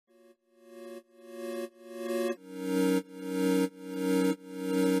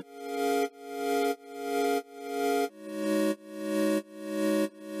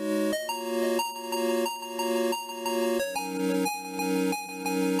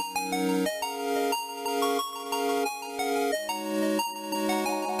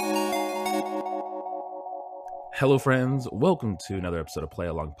Hello, friends. Welcome to another episode of Play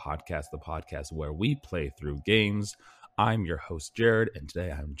Along Podcast, the podcast where we play through games. I'm your host, Jared, and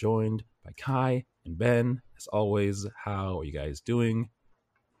today I'm joined by Kai and Ben. As always, how are you guys doing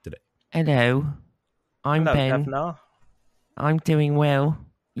today? Hello, I'm Hello, Ben. Governor. I'm doing well.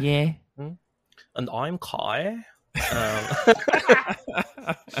 Yeah. And I'm Kai. I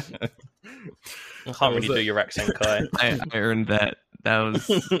can't really do your accent, Kai. I earned that. That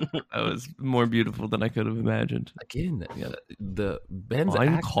was more beautiful than I could have imagined. Again, the Ben's I'm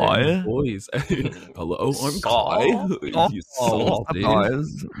accent Kai. and voice. Hello, I'm Saw. Kai. You saw, dude.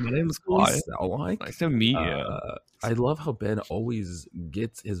 guys. My name's What Kai. you sound like? Nice to meet you. I love how Ben always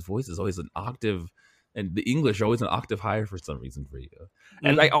gets his voice is always an octave, and the English are always an octave higher for some reason for you.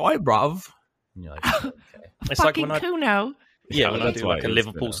 And like, oh, bruv. And you're like, okay. It's like Fucking when I Kuno. when I that's do why like a it's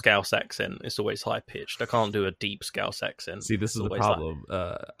Liverpool been Scouse accent, it's always high pitched. I can't do a deep Scouse accent. See, this is the Always problem.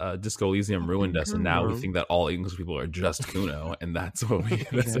 Disco Elysium ruined us, and now we Kuno. think that all English people are just Kuno, and that's what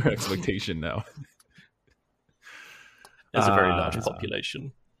that's our expectation now. There's a very large Uh,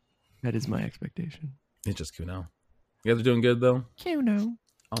 population. That is my expectation. It's just Kuno. You guys are doing good though Kuno.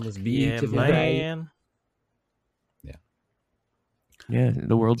 on this Yeah, beautiful day. man. Yeah,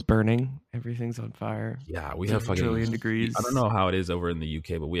 the world's burning. Everything's on fire. Yeah, we have fucking trillion degrees. I don't know how it is over in the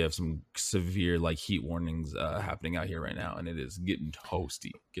UK, but we have some severe like heat warnings happening out here right now, and it is getting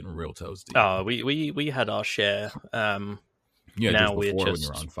toasty, getting real toasty. Oh, we had our share. yeah, now just we're before when just-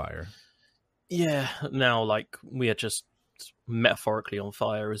 you're on fire. Yeah, now like we are just metaphorically on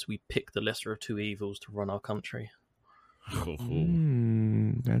fire as we pick the lesser of two evils to run our country.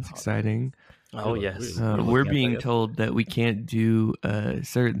 That's exciting. Oh Really, yes. really. We're looking at being that. told that we can't do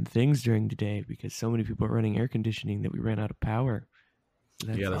certain things during the day because so many people are running air conditioning that we ran out of power. So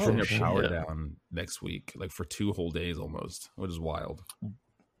that's Yeah, they're Oh, turning their shit. power down next week, like for 2 whole days almost, which is wild.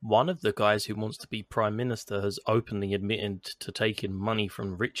 One of the guys who wants to be prime minister has openly admitted to taking money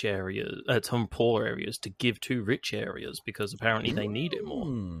from rich areas, from poor areas, to give to rich areas because apparently they need it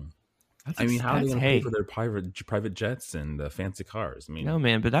more. I mean, how are they going to pay hey, for their private jets and fancy cars? I mean, no,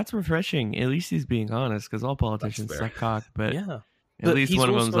 man, but that's refreshing. At least he's being honest because all politicians fair. suck cock. But Yeah, at But least he's one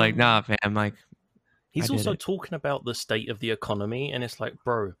of them's also- like, nah, fam, like, he's I did also it. talking about the state of the economy, and it's like,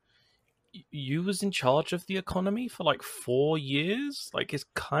 bro, you was in charge of the economy for like 4 years. Like it's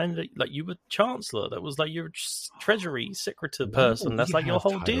kind of like you were chancellor. That was like your treasury secretary why person. don't That's we like your have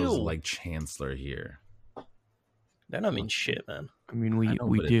whole titles deal. like chancellor here. They don't mean shit, man. I mean, we I know,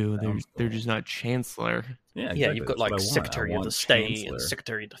 we but it do. sounds They're cool. just not chancellor. Yeah, Yeah, exactly. you've got That's like what I want. secretary I of the want state chancellor. and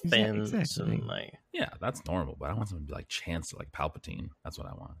secretary of defense, Exactly. and like Yeah, that's normal, but I want someone to be like chancellor, like Palpatine. That's what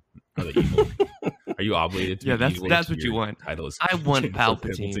I want. Another evil. Are you obligated to? Yeah, be that's- evil that's if what you your want. Title is I want Chancellor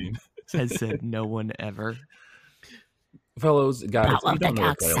Palpatine. Has said no one ever. Fellows, guys, Power if you don't of the know what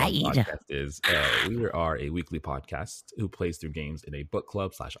dark Play Along side. Podcast is, we are a weekly podcast who plays through games in a book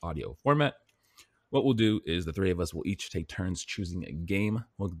club / audio format. What we'll do is the three of us will each take turns choosing a game.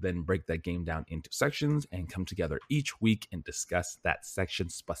 We'll then break that game down into sections and come together each week and discuss that section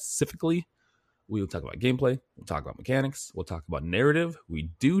specifically. We will talk about gameplay. We'll talk about mechanics. We'll talk about narrative. We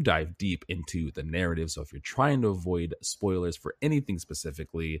do dive deep into the narrative. So if you're trying to avoid spoilers for anything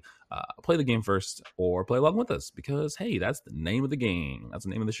specifically, play the game first or play along with us because, hey, that's the name of the game. That's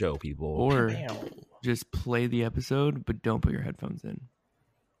the name of the show, people. Or Meow. just play the episode, but don't put your headphones in.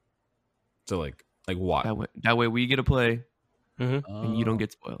 So like what? That way we get to play Mhm. and you don't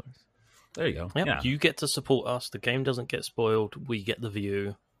get spoilers. There you go. Yep, Yeah. you get to support us. The game doesn't get spoiled. We get the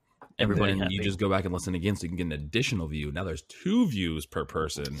view. And Everybody then happy. you just go back and listen again so you can get an additional view. Now there's 2 views per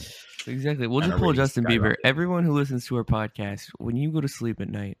person. Exactly. We'll And just our pull ratings Justin Bieber. skyrocket. Everyone who listens to our podcast, when you go to sleep at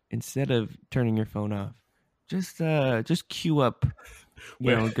night, instead of turning your phone off, just queue up,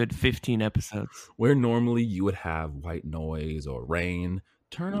 a good 15 episodes. Where normally you would have white noise or rain,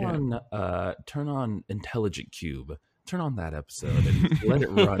 turn on Intelligent Cube. Turn on that episode and let it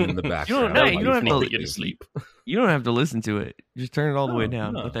run in the background. no, while you don't have fall to- put you to asleep. sleep. You don't have to listen to it. Just turn it all the way No,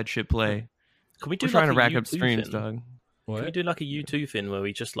 down. no. Let that shit play. Can we do We're trying like to a rack up U2 streams, thing? dog. Can What? we do like a U2 thing where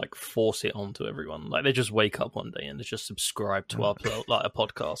we just like force it onto everyone? Like they just wake up one day and they just subscribe to our like a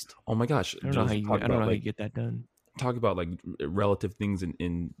podcast. Oh my gosh! I don't know how Just you. talk I don't know about, how you like, get that done. talk about like relative things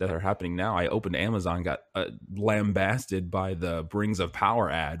in that are happening now. I opened Amazon, got lambasted by the Brings of Power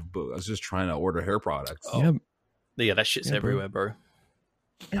ad, but I was just trying to order hair products. Oh. Yeah, Yeah, that shit's Yeah, bro. everywhere, bro.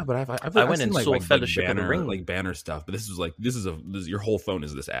 Yeah, but I've I went seen, and like, saw like Fellowship of the banner, Ring. like banner stuff, but this is your whole phone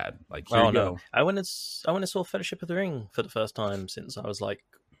is this ad. Like here Oh you no, go. I went and saw Fellowship of the Ring for the first time since I was like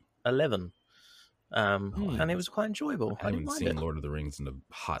 11, and it was quite enjoyable. I I haven't didn't mind seen it. Lord of the Rings in a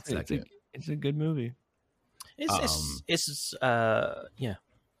hot it's a, second. it's a good movie. It's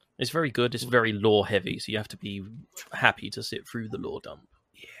It's very good. It's very lore heavy, so you have to be happy to sit through the lore dump.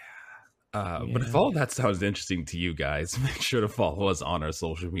 But if all that sounds interesting to you guys, make sure to follow us on our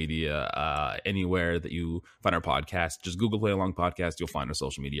social media. Anywhere that you find our podcast, just Google Play Along Podcast. You'll find our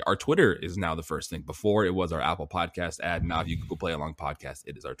social media. Our Twitter is now the first thing. Before it was our Apple Podcast ad. Now if you Google Play Along Podcast,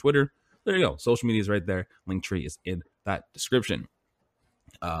 it is our Twitter. There you go. Social media is right there. Linktree is in that description.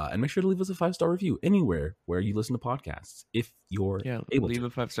 And make sure to leave us a 5-star review anywhere where you listen to podcasts. If you're able leave to. a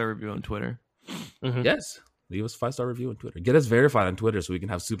 5-star review on Twitter. Mm-hmm. Yes. Leave us a 5-star review on Twitter. Get us verified on Twitter so we can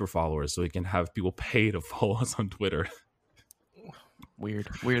have super followers, so we can have people pay to follow us on Twitter. Weird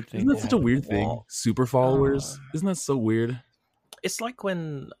thing. Isn't that such a weird thing? What? Super followers? Isn't that so weird? It's like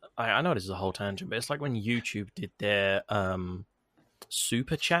when I know this is a whole tangent, but it's like when YouTube did their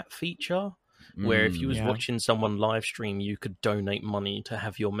super chat feature, where if you was watching someone live stream, you could donate money to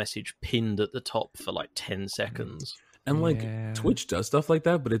have your message pinned at the top for like 10 seconds. And like Twitch does stuff like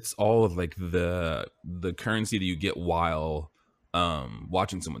that, but it's all of like the currency that you get while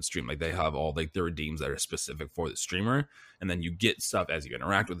watching someone stream. Like they have all like the redeems that are specific for the streamer, and then you get stuff as you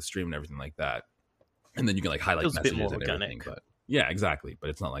interact with the stream and everything like that. And then you can like highlight messages a bit more and organic. everything. But yeah, exactly. But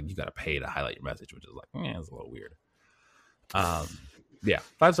it's not like you got to pay to highlight your message, which is like it's a little weird. Yeah,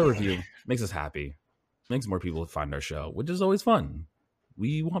 5-star review makes us happy, makes more people find our show, which is always fun.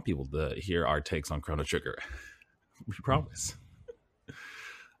 We want people to hear our takes on Chrono Trigger. We promise.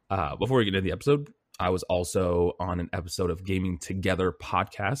 Before we get into the episode, I was also on an episode of Gaming Together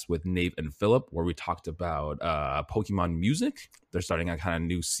podcast with Nave and Philip, where we talked about Pokemon music. They're starting a kind of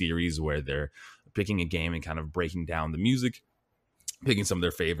new series where they're picking a game and kind of breaking down the music, picking some of their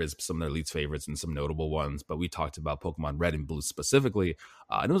favorites, some of their least favorites, and some notable ones. But we talked about Pokemon Red and Blue specifically,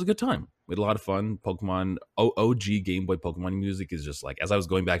 and it was a good time. We had a lot of fun. Pokemon OG Game Boy Pokemon music is just like, as I was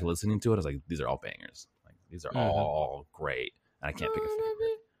going back and listening to it, I was like, these are all bangers. Like these are all great, and I can't pick a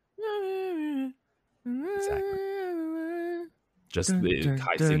favorite. Exactly. Just the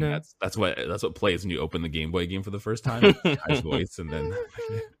Kai singing. That's what plays when you open the Game Boy game for the first time. Kai's voice, and then.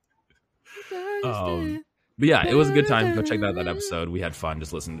 But yeah, it was a good time. Go check out that episode. We had fun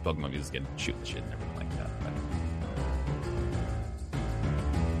just listening to Pokemon music and shooting the shit and everything like that.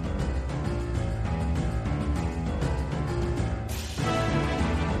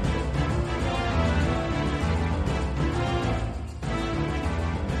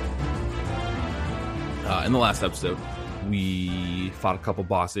 In the last episode, we fought a couple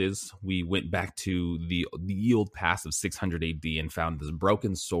bosses. We went back to the old past of 600 AD and found this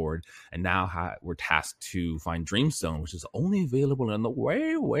broken sword. And now we're tasked to find Dreamstone, which is only available in the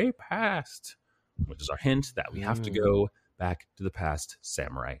way past, which is our hint that we have to go back to the past,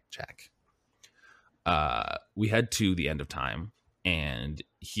 Samurai Jack. We head to the end of time, and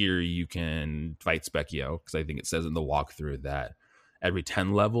here you can fight Specchio, because I think it says in the walkthrough that every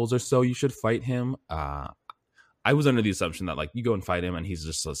 10 levels or so you should fight him. I was under the assumption that like you go and fight him and he's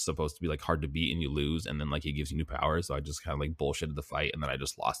just supposed to be like hard to beat and you lose, and then like he gives you new powers. So I just kind of like bullshitted the fight, and then I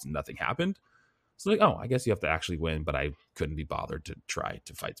just lost and nothing happened. So like, oh, I guess you have to actually win, but I couldn't be bothered to try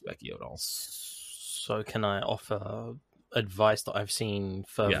to fight Specchio at all. So can I offer advice that I've seen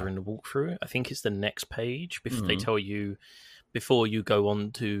further in the walkthrough? I think it's the next page. Before they tell you, before you go on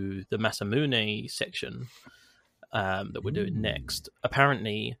to the Masamune section that we're doing next,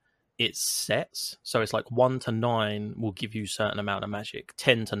 apparently it's sets. So it's like 1 to 9 will give you a certain amount of magic.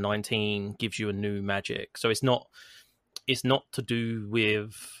 10 to 19 gives you a new magic. So it's not to do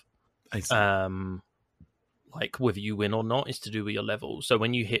with like whether you win or not. It's to do with your level. So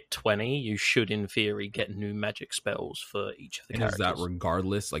when you hit 20, you should in theory get new magic spells for each of the characters. Is that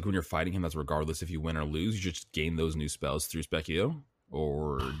regardless? Like when you're fighting him, that's regardless if you win or lose? You just gain those new spells through Specchio?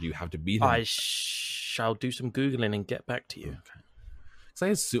 Or do you have to beat him? I shall do some Googling and get back to you. Okay.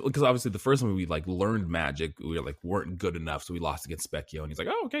 Because obviously the first one we like learned magic, we weren't good enough, so we lost against Specchio, and he's like,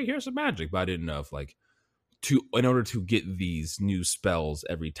 "Oh, okay, here's some magic," but I didn't know if like in order to get these new spells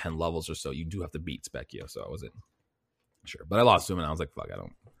every 10 levels or so, you do have to beat Specchio. So I wasn't sure, but I lost to him, and I was like, "Fuck,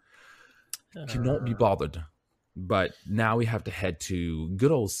 cannot be bothered." But now we have to head to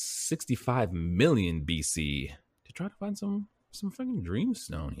good old 65 million BC to try to find some fucking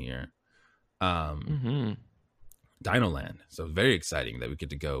Dreamstone here. Dinoland. So very exciting that we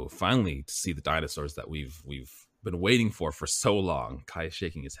get to go finally to see the dinosaurs that we've been waiting for so long. Kai is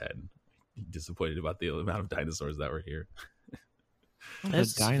shaking his head, disappointed about the amount of dinosaurs that were here.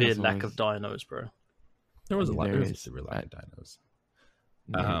 There's a severe lack of dinos, bro. There was a lot. There was a severe lack of dinos.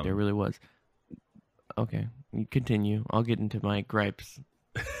 Yeah, there really was. Okay, you continue. I'll get into my gripes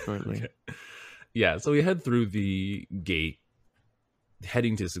shortly. Okay. Yeah, so we head through the gate,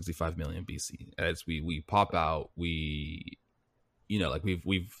 heading to 65 million BC. As we pop out, we like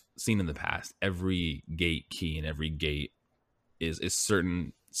we've seen in the past, every gate key and every gate is a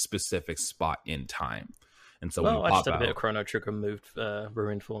certain specific spot in time. And so when Well, you I just pop had a bit out, of Chrono Trigger moved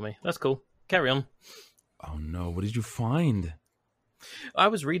ruined for me. That's cool. Carry on. oh no, what did you find? I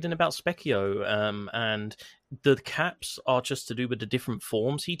was reading about Specchio, and the caps are just to do with the different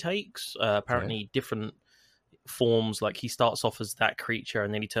forms he takes. Apparently, different forms. Like he starts off as that creature,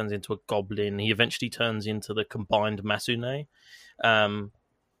 and then he turns into a goblin. He eventually turns into the combined Masune.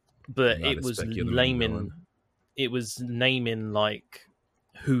 But Not it a was Specchio, the main naming. villain. It was naming like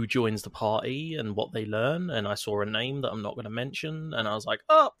who joins the party and what they learn. And I saw a name that I'm not going to mention, and I was like,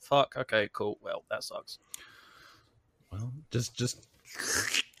 "Oh fuck, okay, cool. Well, that sucks." Well, just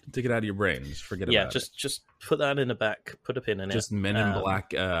take it out of your brain. Just forget about it. Just put that in the back. Put a pin in it. Just Men in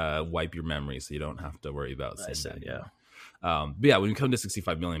Black wipe your memory so you don't have to worry about I seeing said, that. yeah. But yeah, when you come to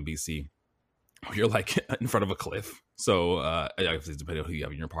 65 million BC, you're like in front of a cliff. So obviously, depending on who you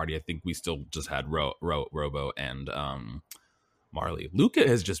have in your party, I think we still just had Robo and Marley. Luca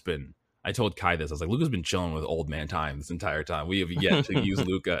has just been. I told Kai this. I was like, Luca's been chilling with old man time this entire time. We have yet to use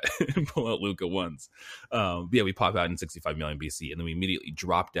Luca and pull out Luca once. But yeah, we pop out in 65 million BC, and then we immediately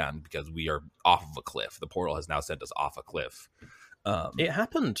drop down because we are off of a cliff. The portal has now sent us off a cliff. It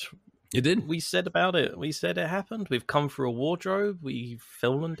happened. It did. We said about it. We said it happened. We've come through a wardrobe. We've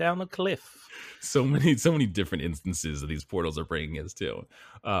fallen down a cliff. So many different instances of these portals are bringing us to.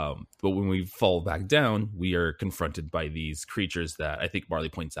 But when we fall back down, we are confronted by these creatures that I think Marley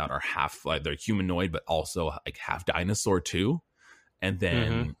points out are half, like they're humanoid, but also like half dinosaur too. And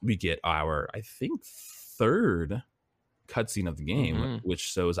then we get our, I think, third cutscene of the game, which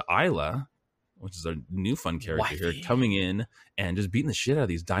shows Isla, which is our new fun character here, coming in and just beating the shit out of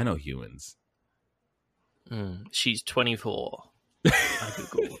these dino humans. She's 24. I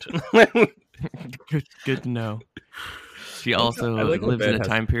googled. Good to know. She also lives in a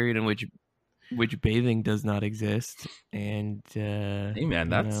time period in which bathing does not exist, and hey man,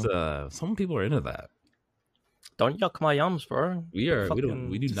 that's some people are into that. Don't yuck my yums, bro. We do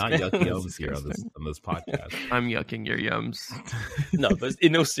not yuck yums here on this podcast. I'm yucking your yums. No, but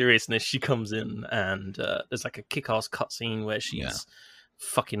in all seriousness, she comes in and there's like a kick-ass cutscene where she's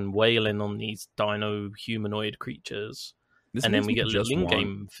fucking wailing on these dino humanoid creatures. And then we get a little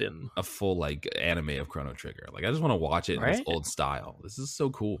in-game thing. A full like anime of Chrono Trigger. Like I just want to watch it in its old style. This is so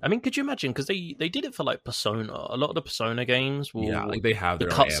cool. I mean, could you imagine? Because they did it for like Persona. A lot of the Persona games will like they have their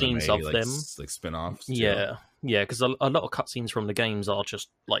cutscenes of like, them, like spin-offs. Too. Yeah. Because a lot of cutscenes from the games are just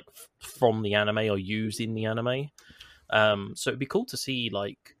like from the anime or used in the anime. So it'd be cool to see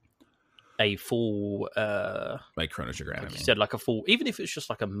like a full like Chrono Trigger anime. Like you said, like a full, even if it's just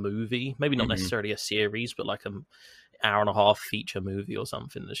like a movie, maybe not necessarily a series, but like an hour and a half feature movie or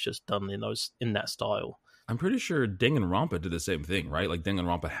something that's just done in that style. I'm pretty sure Danganronpa did the same thing, right? Like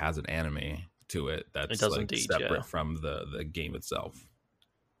Danganronpa has an anime to it that's separate from the game itself.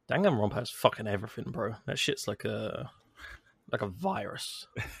 Danganronpa has fucking everything, bro. That shit's like a virus.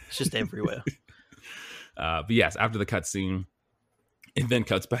 It's just everywhere. But yes, after the cutscene, it then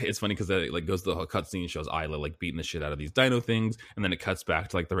cuts back. It's funny because it like goes to the whole cutscene, shows Isla like beating the shit out of these dino things, and then it cuts back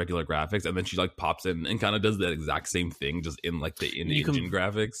to like the regular graphics, and then she like pops in and kind of does that exact same thing, just in like the in-engine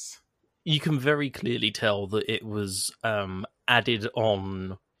graphics. You can very clearly tell that it was added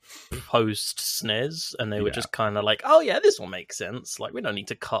on post SNES, and they were just kind of like, oh yeah, this will make sense. Like we don't need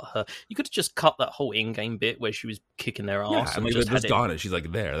to cut her. You could have just cut that whole in-game bit where she was kicking their ass. And like just gone it. She's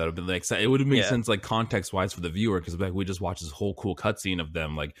like there. That would have been like it would have made sense like context wise for the viewer because like we just watched this whole cool cutscene of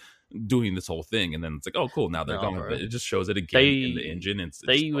them like doing this whole thing, and then it's like oh cool now they're gone. But it just shows it again in the engine.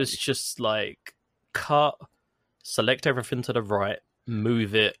 They was just like cut, select everything to the right,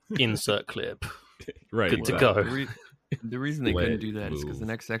 move it, insert clip. Right, good to go. The reason they couldn't do that is because the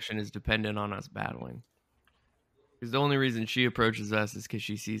next section is dependent on us battling. Because the only reason she approaches us is because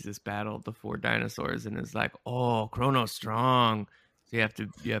she sees this battle of the 4 dinosaurs and is like, "Oh, Chrono's strong." So you have to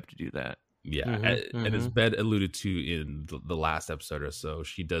do that. Yeah, and as Ben alluded to in the last episode or so,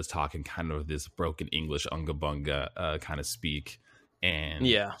 she does talk in kind of this broken English unga bunga kind of speak, and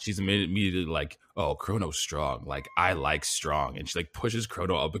she's immediately like, "Oh, Chrono's strong. Like I like strong," and she like pushes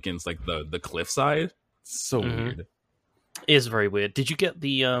Chrono up against like the cliffside. So weird. It is very weird. Did you get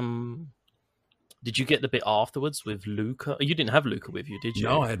the bit afterwards with Luca? You didn't have Luca with you, did you?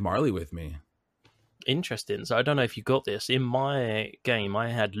 No, I had Marley with me. Interesting. So I don't know if you got this. In my game, I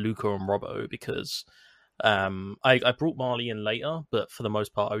had Luca and Robbo because I brought Marley in later, but for the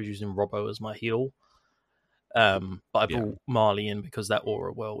most part, I was using Robbo as my heal. But I brought Marley in because that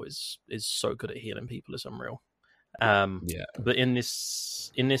aura well is so good at healing people. It's unreal. But in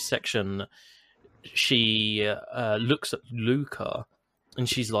this section, she looks at Luca, and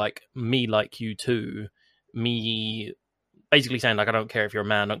she's like, "Me like you too." Me, basically saying like, "I don't care if you're a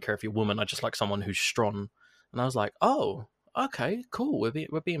man, I don't care if you're a woman. I just like someone who's strong." And I was like, "Oh, okay, cool.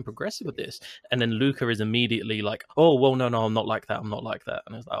 We're being progressive with this." And then Luca is immediately like, "Oh, well, no, I'm not like that. I'm not like that."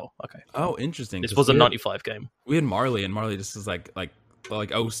 And I was like, "Oh, okay." Oh, interesting. This was a 95 game. We had Marley, and Marley just is like,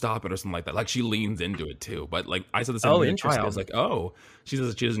 oh, stop it, or something like that. Like, she leans into it too. But like, I said the same thing. I was like, oh, she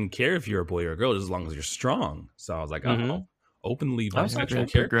says she doesn't care if you're a boy or a girl, just as long as you're strong. So I was like, oh, openly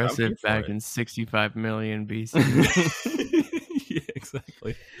bisexual, progressive back in 65 million BC. Yeah,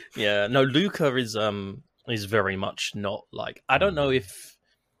 exactly. Yeah, no, Luca is very much not like, I don't know if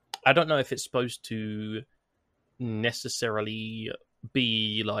it's supposed to necessarily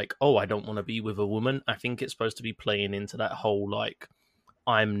be like, oh, I don't want to be with a woman. I think it's supposed to be playing into that whole like,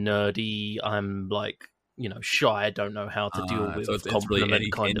 I'm nerdy, I'm like, you know, shy, I don't know how to deal with compliment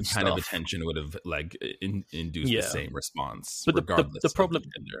really kind of stuff. Kind of attention would have like induced the same response. But the problem,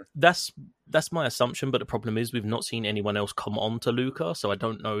 that's my assumption. But the problem is we've not seen anyone else come on to Luca, so I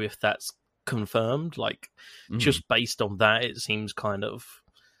don't know if that's confirmed. Like just based on that, it seems kind of.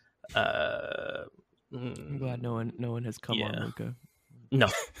 I'm glad no one has come on Luca. No.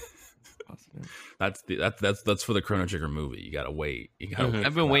 That's for the Chrono Trigger movie. You gotta wait.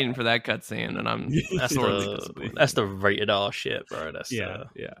 I've been waiting for that cutscene, and I'm that's the rated R shit, bro. That's yeah.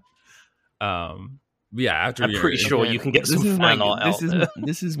 After I'm pretty sure you can get some fan art out there.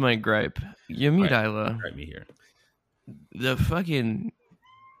 This is my gripe. Yumi Daila. Gripe me here. The fucking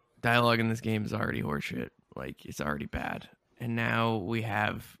dialogue in this game is already horseshit. Like, it's already bad, and now we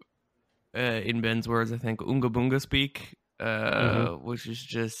have, in Ben's words, I think Unga Bunga speak, which is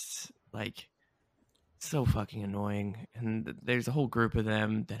just like so fucking annoying. And there's a whole group of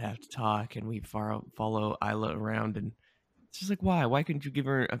them that have to talk, and we follow Isla around, and it's just like, why couldn't you give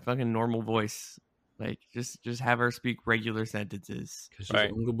her a fucking normal voice? Like, just have her speak regular sentences. Because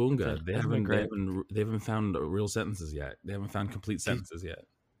she's Unga Bunga. They haven't found real sentences yet. They haven't found complete sentences yet.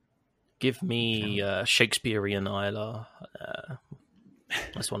 Give me Shakespearean Isla.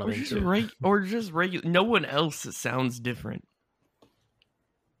 That's what I'm into. Or just regular. No one else sounds different.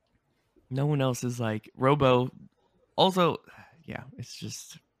 No one else is like Robo. Also, yeah,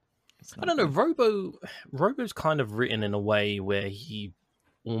 it's I don't know. Robo's kind of written in a way where he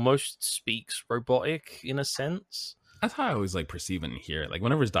almost speaks robotic in a sense. That's how I always like perceive and hear it. Like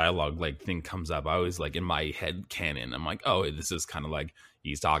whenever his dialogue like thing comes up, I always like in my head canon, I'm like, oh, this is kind of like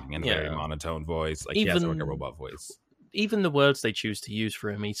he's talking in a very monotone voice. Like he has like a robot voice. Even the words they choose to use for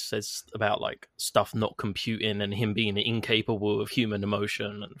him, he says about like stuff not computing and him being incapable of human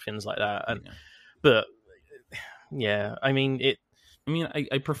emotion and things like that. And but yeah, I mean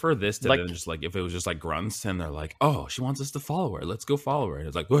I prefer this to than just like if it was just like grunts and they're like, oh, she wants us to follow her, let's go follow her. And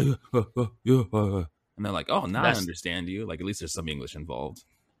it's like, and they're like, oh, now I understand you. Like at least there's some English involved.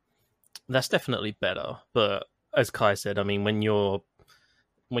 That's definitely better. But as Kai said, I mean, when your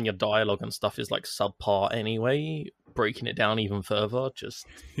dialogue and stuff is like subpar anyway, breaking it down even further just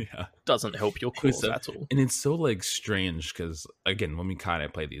doesn't help your cause at all. And it's so like strange because again, when we kind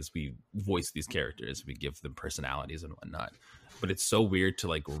of play these, we voice these characters, we give them personalities and whatnot. But it's so weird to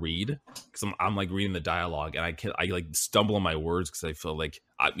like read because I'm like reading the dialogue and I like stumble on my words because I feel like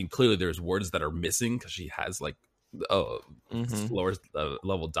clearly there's words that are missing because she has like lower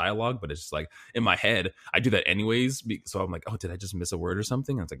level dialogue, but it's just like in my head I do that anyways, so I'm like, oh, did I just miss a word or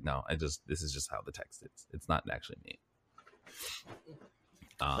something? And it's like, no, this is just how the text is. It's not actually me.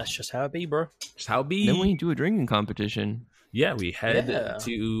 That's just how it be, bro. Just how it be. Then we do a drinking competition. Yeah, we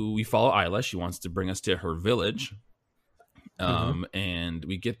we follow Isla. She wants to bring us to her village. And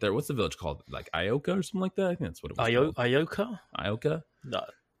we get there. What's the village called? Like Ioka or something like that? I think that's what it was called. Ioka? No.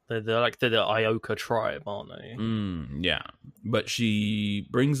 They're the Ioka tribe, aren't they? Yeah. But she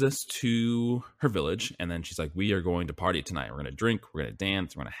brings us to her village, and then she's like, we are going to party tonight. We're going to drink, we're going to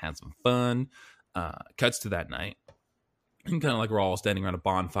dance, we're going to have some fun. Cuts to that night. And kind of like we're all standing around a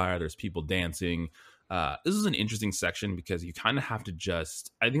bonfire. There's people dancing. This is an interesting section because you kind of have to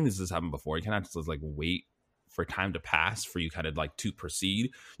just, I think this has happened before, you kind of have to just like wait for time to pass for you kind of like to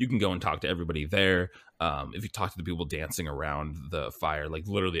proceed. You can go and talk to everybody there. If you talk to the people dancing around the fire, like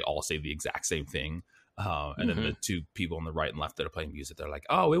literally all say the exact same thing. And then the two people on the right and left that are playing music, they're like,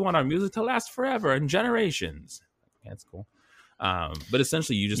 oh, we want our music to last forever and generations. Yeah, that's cool. But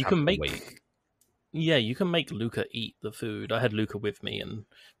essentially you just have to wait. Yeah, you can make Luca eat the food. I had Luca with me, and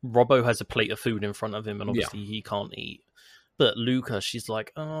Robbo has a plate of food in front of him, and obviously he can't eat. But Luca, she's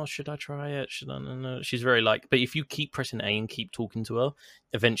like, oh, should I try it? Should I? No. She's very like, but if you keep pressing A and keep talking to her,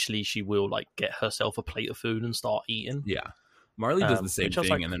 eventually she will like get herself a plate of food and start eating. Yeah. Marley does the same thing,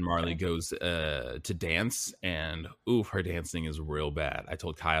 like, and then Marley goes to dance, and her dancing is real bad. I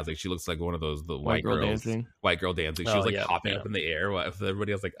told Kai, I was like, she looks like one of those white girl dancing. White girl dancing. She was like hopping up in the air.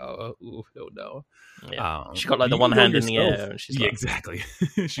 Everybody was like, oh no. Yeah. She got like the one hand in the air. And she's like... exactly.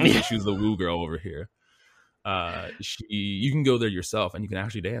 She was the woo girl over here. You can go there yourself, and you can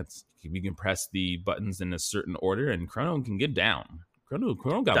actually dance. You can press the buttons in a certain order, and Chrono can get down. Chrono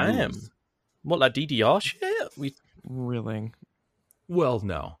got moves. What, like DDR shit? Really? Well,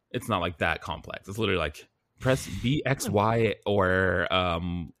 no, it's not like that complex. It's literally like press B, X, Y, or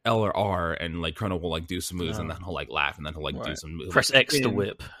L or R, and like Chrono will like do some moves, and then he'll like laugh, and then he'll like do some moves. Press X to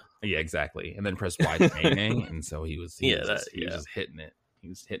whip. Yeah, exactly. And then press Y to bang, and so he was just hitting it. He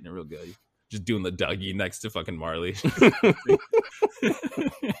was hitting it real good. Just doing the Dougie next to fucking Marley.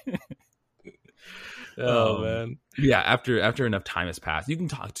 Man. Yeah, after enough time has passed, you can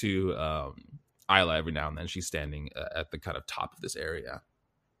talk to Isla every now and then. She's standing at the kind of top of this area,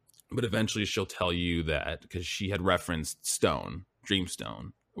 but eventually she'll tell you that, because she had referenced stone,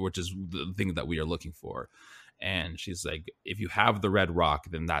 Dreamstone, which is the thing that we are looking for, and she's like, if you have the red rock,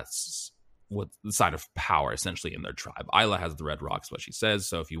 then that's what the sign of power essentially in their tribe. Isla has the red rock, is what she says.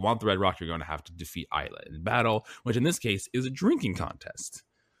 So if you want the red rock, you're going to have to defeat Isla in battle, which in this case is a drinking contest.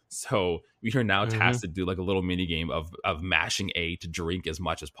 So we are now tasked to do like a little mini game of mashing A to drink as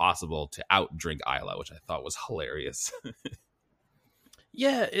much as possible to out drink Isla, which I thought was hilarious.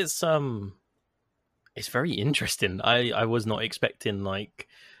 Yeah, it's very interesting. I was not expecting, like,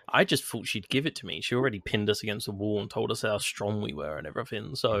 I just thought she'd give it to me. She already pinned us against the wall and told us how strong we were and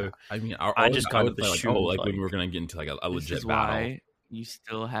everything. So I mean, I just kind of assumed like when we were going to get into like a legit battle. Why you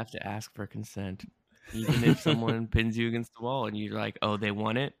still have to ask for consent, even if someone pins you against the wall and you're like, oh, they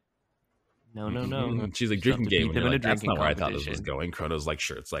want it. No. She's like, drinking game. And like, that's not where I thought this was going. Chrono's like,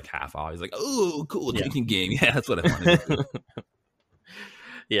 sure, it's like half off. He's like, oh, cool, drinking game. Yeah, that's what I wanted to do.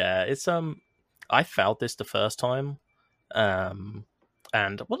 Yeah, it's I fouled this the first time.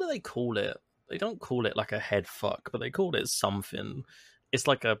 And what do they call it? They don't call it like a head fuck, but they called it something. It's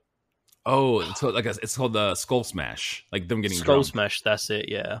like a it's called the skull smash. Like them getting skull drunk. Smash. That's it.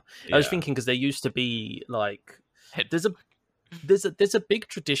 Yeah. I was thinking, because there used to be like there's a big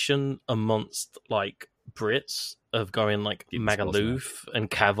tradition amongst like Brits of going like Magaluf and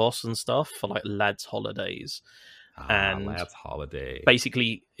Kavos and stuff for like lads' holidays. And lads' holiday,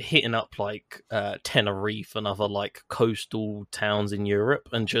 basically hitting up like Tenerife and other like coastal towns in Europe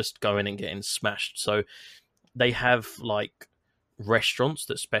and just going and getting smashed. So they have like restaurants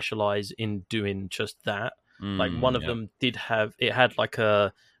that specialize in doing just that. Like one of them had like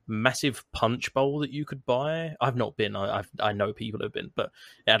a massive punch bowl that you could buy. I've not been. I know people have been, but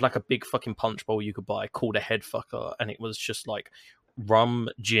it had like a big fucking punch bowl you could buy called a head fucker, and it was just like rum,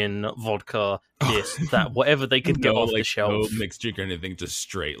 gin, vodka, this, that, whatever they could get off the shelf. No mixed drink or anything, just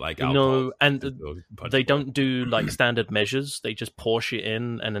straight like alcohol. No, and they don't do like standard measures. They just pour shit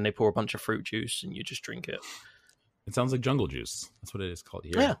in, and then they pour a bunch of fruit juice, and you just drink it. It sounds like jungle juice. That's what it is called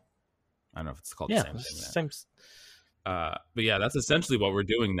here. Yeah. I don't know if it's called the same thing. Same. But yeah, that's essentially what we're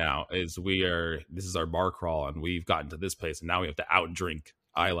doing now. This is our bar crawl, and we've gotten to this place, and now we have to out drink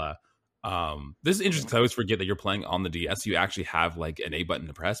Isla. This is interesting because I always forget that you're playing on the DS. You actually have like an A button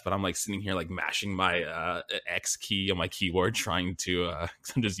to press, but I'm like sitting here like mashing my X key on my keyboard, trying to.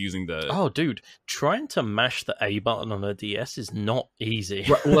 I'm just using the. Oh, dude, trying to mash the A button on a DS is not easy.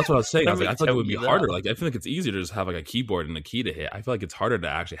 Right, well, that's what I was saying. I feel like it would be harder. Like I feel like it's easier to just have like a keyboard and a key to hit. I feel like it's harder to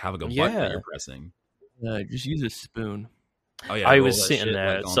actually have like a button that you're pressing. Just use a spoon. Oh yeah, I was sitting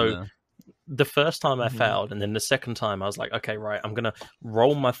there, so. The first time I failed, and then the second time I was like, okay, right, I'm going to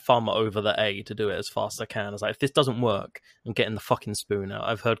roll my thumb over the A to do it as fast as I can. I was like, if this doesn't work, I'm getting the fucking spoon out.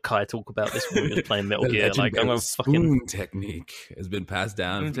 I've heard Kai talk about this when he was playing Metal Gear. Like, I'm going to fucking... spoon technique has been passed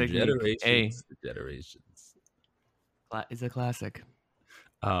down from generations to generations. It's a classic.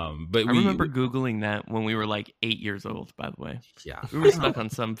 But I remember Googling that when we were like 8 years old, by the way. Yeah. We were stuck on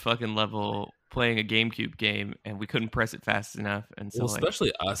some fucking level playing a GameCube game, and we couldn't press it fast enough. And so,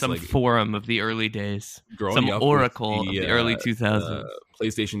 especially us, some like, forum of the early days, growing some up oracle of the early 2000s,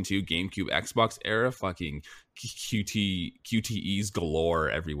 PlayStation 2, GameCube, Xbox era, fucking QTEs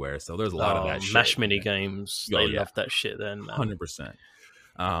galore everywhere. So there's a lot of that shit. Mash mini games. They love that shit then, man. 100%.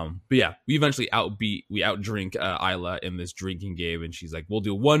 But yeah, we eventually outdrink Isla in this drinking game, and she's like, we'll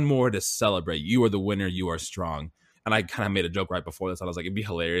do one more to celebrate. You are the winner. You are strong. And I kind of made a joke right before this. I was like, it'd be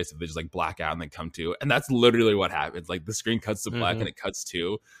hilarious if they just like black out and then come to. And that's literally what happens. Like the screen cuts to black and it cuts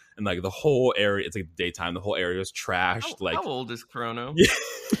to. And and like the whole area, it's like daytime. The whole area is trashed. How old is Chrono?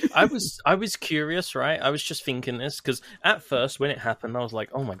 I was curious, right? I was just thinking this because at first when it happened, I was like,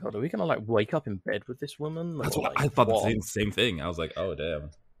 "Oh my god, are we gonna like wake up in bed with this woman?" That's Or, what like, I thought. what? The same thing. I was like, "Oh damn."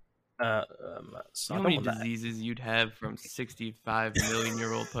 So how many diseases you'd have from 65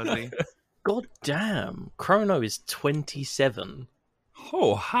 million-year-old pussy? God damn, Chrono is 27.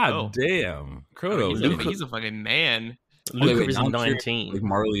 Oh, hot damn, Chrono. He's a fucking man. Luca is 19. Like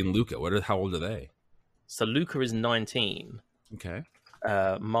Marley and Luca. How old are they? So Luca is 19. Okay.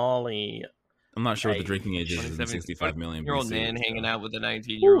 Marley. I'm not sure what the drinking age is in 65 million. Year old man hanging out with a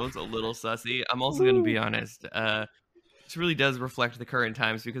 19-year-old is a little sussy. I'm also going to be honest. This really does reflect the current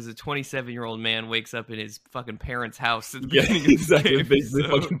times because a 27-year-old man wakes up in his fucking parents' house at the beginning of exactly. his life,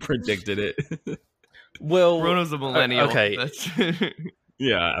 They fucking predicted it. Well, Chrono's a millennial. Okay.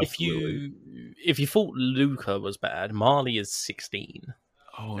 Yeah, absolutely. If you thought Luca was bad, Marley is 16.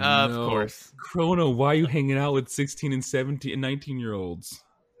 Oh, no. Of course. Chrono, why are you hanging out with 16 and 17 and 19-year-olds?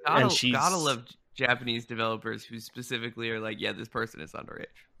 Gotta love Japanese developers who specifically are like, yeah, this person is underage.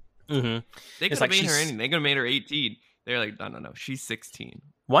 Mm-hmm. They could have made her anything. They could have made her 18. They're like, no, she's 16.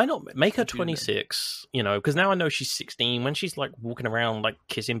 Why not make her 26? You know, because now I know she's 16. When she's like walking around, like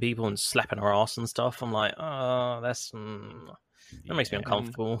kissing people and slapping her ass and stuff, I'm like, oh, that makes me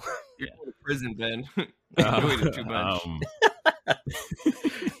uncomfortable. You're going to prison, Ben. You're doing it too much.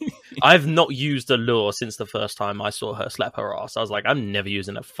 I've not used a lure since the first time I saw her slap her ass. I was like, I'm never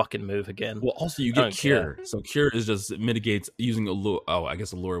using a fucking move again. Well, also you get Cure. So Cure is just mitigates using a lure. Oh, I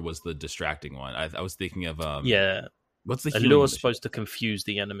guess a lure was the distracting one. I was thinking of what's the lure supposed to confuse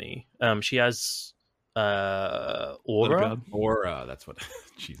the enemy. She has aura. That's what.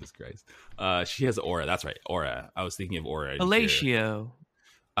 Jesus Christ. She has aura. That's right, aura. I was thinking of aura. Fellatio.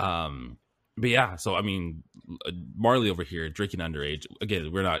 But yeah, so I mean, Marley over here drinking underage.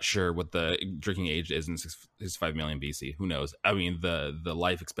 Again, we're not sure what the drinking age is in 65 million BC. Who knows? I mean, the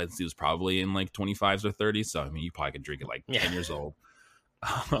life expectancy was probably in like 25s or 30s. So I mean, you probably could drink at like 10 years old.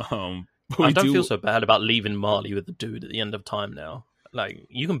 I don't feel so bad about leaving Marley with the dude at the end of time now. Like,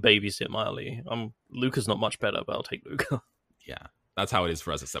 you can babysit Marley. Luca's not much better, but I'll take Luca. Yeah, that's how it is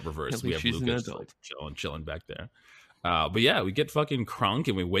for us, except reverse. We have Luca like chilling back there. But yeah, we get fucking crunk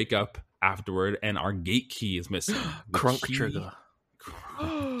and we wake up afterward and our gate key is missing. Crunk trigger.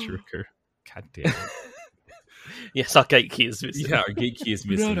 Crunk trigger. God damn it. Yes, our gate key is missing. Yeah, our gate key is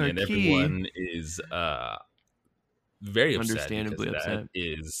missing and everyone is very upset. Understandably upset. That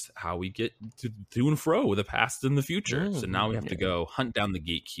is how we get to and fro the past and the future. So now we have to go hunt down the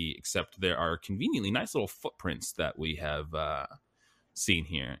gate key, except there are conveniently nice little footprints that we have seen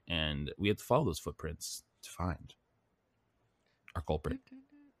here. And we have to follow those footprints to find our culprit.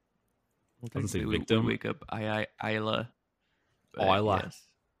 Doesn't say victim. We wake up Isla. Isla. Yes.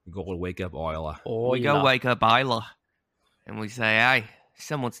 We go wake up Isla. We go wake up Isla. And we say, hey,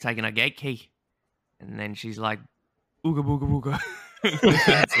 someone's taking a gate key. And then she's like, ooga booga booga.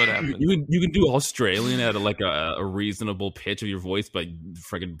 That's what happens. You can do Australian at a reasonable pitch of your voice, but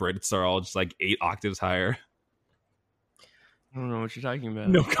friggin' Brits are all just like 8 octaves higher. I don't know what you're talking about.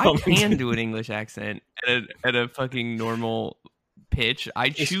 No comment. I can do an English accent at a fucking normal pitch. I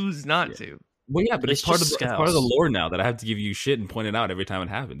choose not to. Well, yeah, but it's part of the lore now that I have to give you shit and point it out every time it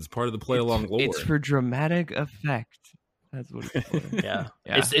happens. It's part of the play along lore. It's for dramatic effect. That's what it's for. Yeah.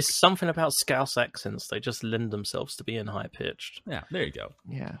 It's something about Scouse accents. They just lend themselves to being high pitched. Yeah, there you go.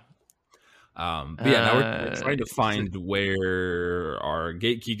 Yeah. But yeah, now we're trying to find where our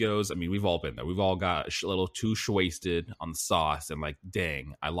gate key goes. I mean, we've all been there. We've all got a little too wasted on the sauce and like,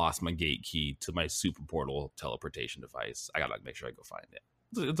 dang, I lost my gate key to my super portal teleportation device. I gotta make sure I go find it.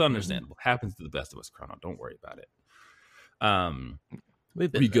 It's understandable. Happens to the best of us, Chrono. Don't worry about it.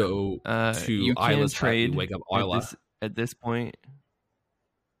 We go to Isla's trade. Wake up Isla. At this point,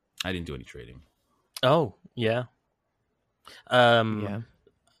 I didn't do any trading. Oh, yeah. We'll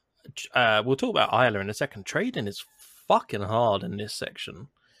talk about Isla in a second. Trading is fucking hard in this section.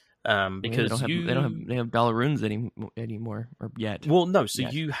 Because they have Dollaroons anymore or yet. Well, no, so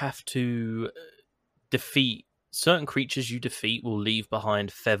you have to defeat certain creatures you defeat will leave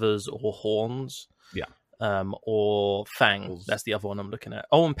behind feathers or horns. Yeah. Or fangs. That's the other one I'm looking at.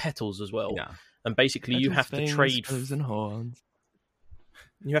 Oh, and petals as well. Yeah. And basically you have to trade and horns.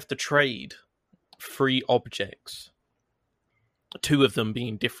 You have to trade 3 objects. 2 of them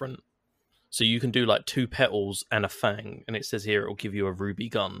being different. So you can do like 2 petals and a fang, and it says here it will give you a ruby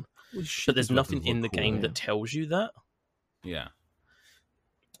gun. But there's nothing in the game that tells you that. Yeah.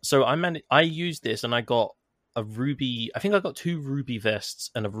 So I used this and I got a ruby. I think I got 2 ruby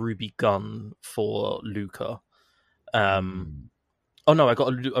vests and a ruby gun for Luca. Oh no, I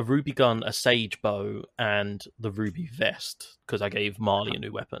got a ruby gun, a sage bow, and the ruby vest because I gave Marley a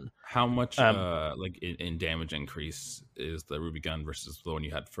new weapon. How much like in damage increase is the ruby gun versus the one you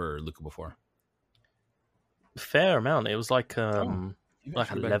had for Luca before? Fair amount. It was like 11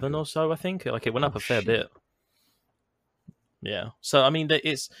 or so, I think. Like it went up a fair bit. Yeah. So I mean,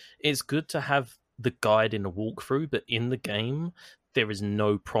 it's good to have the guide in the walkthrough, but in the game there is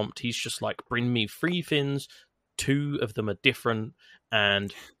no prompt. He's just like, bring me 3 fins. 2 of them are different,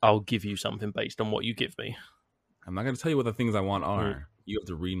 and I'll give you something based on what you give me. I'm not going to tell you what the things I want are. You have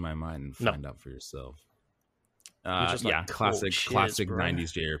to read my mind and find out for yourself. Classic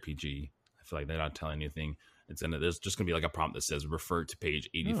 90s JRPG. I feel like they're not telling anything. There's just going to be like a prompt that says refer to page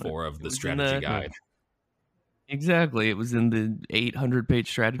 84 of the strategy guide. Exactly. It was in the 800-page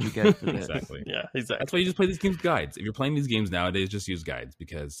strategy guide for this. Exactly. Yeah, exactly. That's why you just play these games with guides. If you're playing these games nowadays, just use guides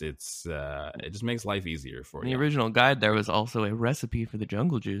because it just makes life easier for you. In the original guide, there was also a recipe for the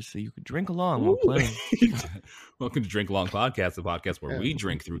jungle juice, so you could drink along while playing. Welcome to Drink Along Podcast, the podcast where we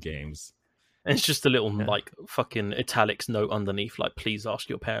drink through games. And it's just a little like fucking italics note underneath, like please ask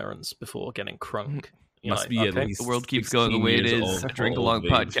your parents before getting crunk. Must be at least the world keeps going the way it is. A Drink Along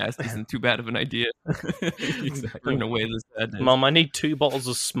podcast isn't too bad of an idea. Exactly. In a way, this sadness. Mum, I need 2 bottles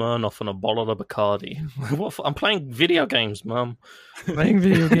of Smirnoff and a bottle of Bacardi. I'm playing video games, Mum. Playing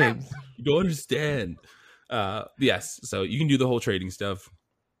video games. You don't understand. Yes, so you can do the whole trading stuff.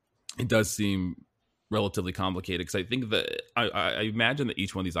 It does seem relatively complicated because I think that I imagine that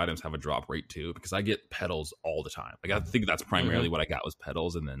each one of these items have a drop rate too, because I get petals all the time. Like I think that's primarily what I got was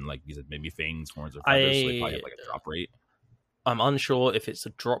petals, and then like you said, maybe fangs, horns, or feathers. So they probably have like a drop rate. I'm unsure if it's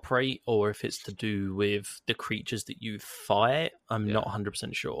a drop rate or if it's to do with the creatures that you fight. I'm not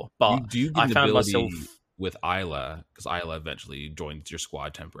 100% sure, but you do get I found myself with Isla, because Isla eventually joins your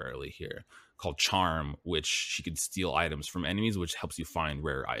squad temporarily here, called Charm, which she can steal items from enemies, which helps you find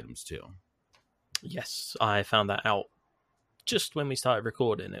rare items too. Yes, I found that out just when we started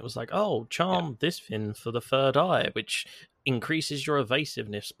recording. It was like, oh, charm this fin for the 3rd eye, which increases your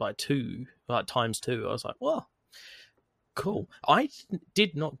evasiveness by 2, like times 2. I was like, well, cool. I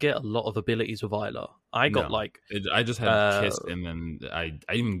did not get a lot of abilities with Isla. I got I just had Kiss, and then I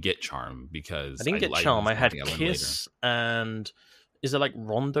didn't get Charm because I didn't get Charm. I had Kiss and is it like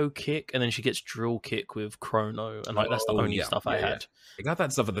Rondo Kick, and then she gets Drill Kick with Chrono, and like that's the only stuff I had. I got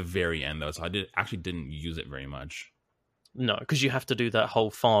that stuff at the very end though, so I didn't use it very much. No, because you have to do that whole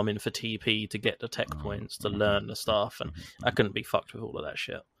farming for TP to get the tech points to learn the stuff, and I couldn't be fucked with all of that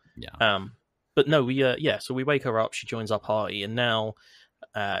shit. Yeah. But no, so we wake her up, she joins our party, and now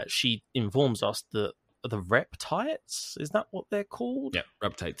she informs us that the Reptites, is that what they're called? Yeah,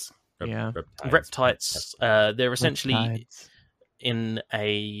 Reptites. Reptites. They're essentially in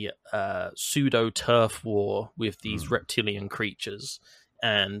a pseudo turf war with these reptilian creatures,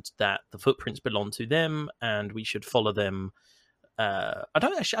 and that the footprints belong to them, and we should follow them.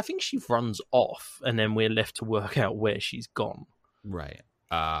 I think she runs off, and then we're left to work out where she's gone. Right.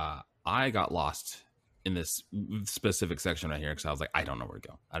 I got lost in this specific section right here because I was like, I don't know where to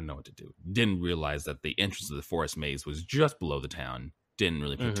go. I don't know what to do. Didn't realize that the entrance to the forest maze was just below the town. Didn't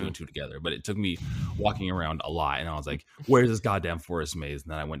really put 2 and 2 together, but it took me walking around a lot, and I was like, where's this goddamn forest maze?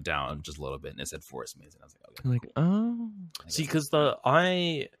 And then I went down just a little bit, and it said forest maze, and I was like, okay. See, because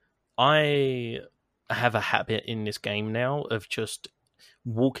I have a habit in this game now of just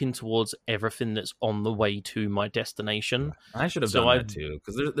walking towards everything that's on the way to my destination. I should have done that too,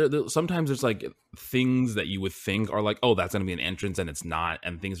 because there sometimes there's like things that you would think are like, oh, that's going to be an entrance, and it's not,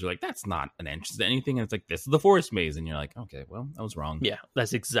 and things are like, that's not an entrance to anything, and it's like, this is the forest maze, and you're like, okay, well, I was wrong. Yeah,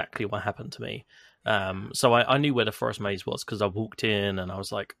 that's exactly what happened to me. So I knew where the forest maze was because I walked in, and I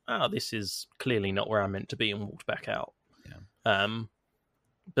was like, this is clearly not where I'm meant to be, and walked back out. Yeah.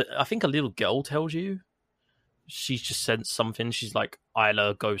 But I think a little girl tells you. She just said something. She's like,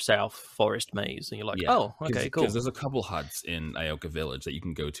 Isla, go south, forest maze. And you're like, oh, okay, cool. Because there's a couple huts in Ioka Village that you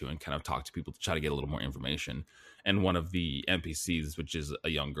can go to and kind of talk to people to try to get a little more information. And one of the NPCs, which is a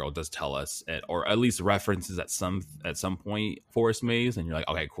young girl, does tell us, or at least references at some point, forest maze. And you're like,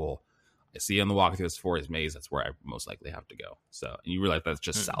 okay, cool. I see on the walk through this forest maze. That's where I most likely have to go. So and you realize that's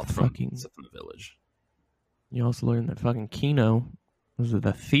just south from the village. You also learned that fucking Kino was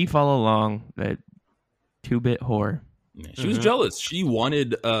the thief all along, that 2-bit whore. Yeah, she was jealous. She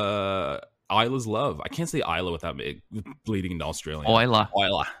wanted Isla's love. I can't say Isla without bleeding into Australian. Isla.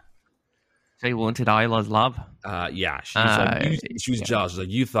 She wanted Isla's love. Yeah. She was jealous. She's like,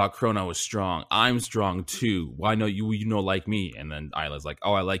 you thought Chrono was strong. I'm strong too. Why no you like me? And then Isla's like,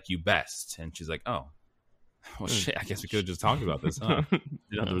 oh, I like you best. And she's like, oh, well, shit. I guess we could have just talked about this, huh? You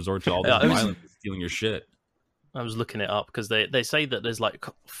don't have to resort to all this violence, stealing your shit. I was looking it up because they say that there's like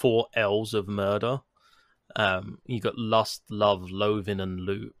 4 L's of murder. You got lust, love, loathing, and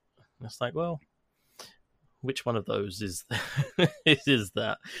loot. It's like, well, which one of those is is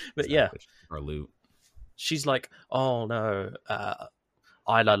that? But yeah, or loot. She's like, oh no,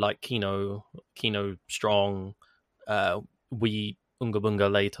 Isla like Kino strong. We unga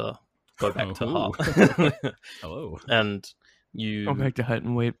bunga later. Go back to Hut. Hello. And you go back to Hut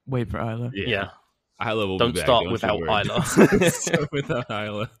and wait for Isla. Yeah. Isla will Don't be back. start without Isla. Start without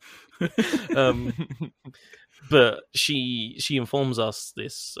Isla. But she informs us,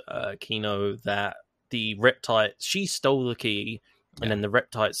 this Kino, that the Reptites, she stole the key, and then the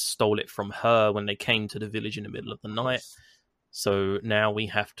Reptites stole it from her when they came to the village in the middle of the night. So now we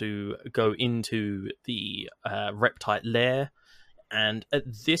have to go into the Reptite lair. And at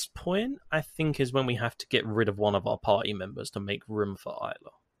this point, I think is when we have to get rid of one of our party members to make room for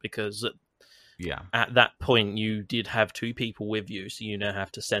Isla. Because at that point, you did have 2 people with you, so you now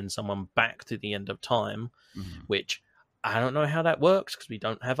have to send someone back to the end of time, which I don't know how that works, because we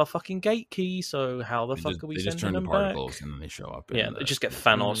don't have a fucking gate key, so how the fuck are we sending them back? They just turn the particles, and then they show up. They just get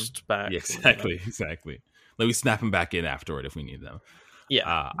Thanos back. Yeah, exactly. Like, we snap them back in afterward if we need them.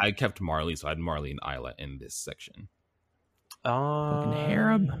 Yeah. I kept Marley, so I had Marley and Isla in this section. Fucking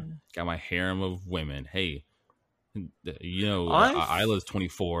harem. Got my harem of women. Hey, Isla's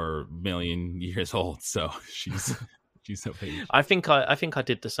 24 million years old, so she's of age. I think I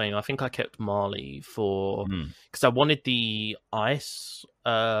did the same. I think I kept Marley for because I wanted the ice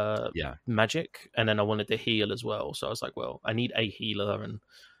magic, and then I wanted the heal as well. So I was like, well, I need a healer, and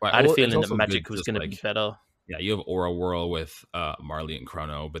I had a feeling that magic was going to be better. Yeah, you have Aura Whirl with Marley and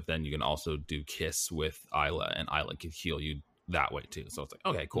Chrono, but then you can also do Kiss with Isla, and Isla can heal you that way too. So it's like,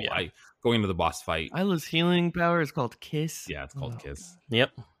 okay, cool. I going into the boss fight. Isla's healing power is called Kiss. Yeah, it's called Kiss.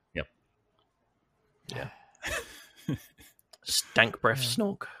 Yep. Yeah. Stank breath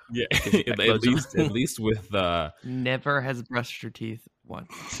snog. Yeah. at least with never has brushed her teeth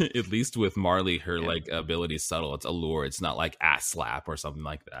once. At least with Marley, her like ability is subtle. It's allure. It's not like ass slap or something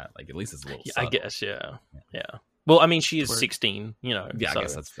like that. Like, at least it's a little subtle. I guess, yeah. Well, I mean, she is 16, Yeah, so I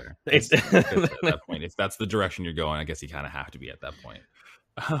guess that's fair. At that point, if that's the direction you're going, I guess you kind of have to be at that point.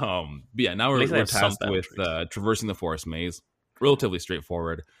 But yeah, now we're tasked with traversing the forest maze. Relatively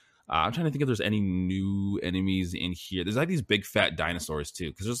straightforward. I'm trying to think if there's any new enemies in here. There's like these big fat dinosaurs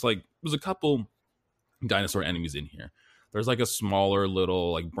too, because there's a couple dinosaur enemies in here. There's like a smaller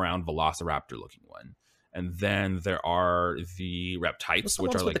little like brown velociraptor looking one. And then there are the reptites,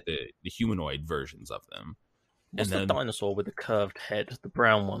 which are like the humanoid versions of them. What's the dinosaur with the curved head? The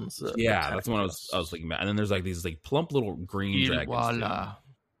brown ones. That's the one I was thinking about. And then there's like these like plump little green dragons.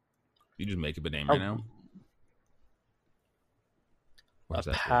 You just make up a name right now.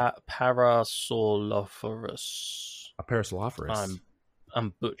 Parasaurolophus. A Parasaurolophus.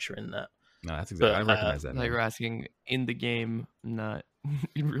 I'm butchering that. No, that's exactly. I recognize that. Now you're asking in the game, not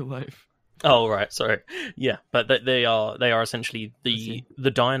in real life. Oh right, sorry. Yeah, but they are essentially the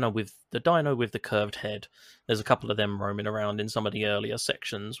dino with the curved head. There's a couple of them roaming around in some of the earlier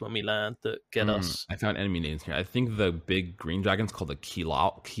sections when we land that get us. I found enemy names here. I think the big green dragon's called the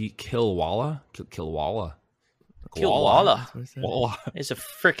Kilwala. Kilwala. It's a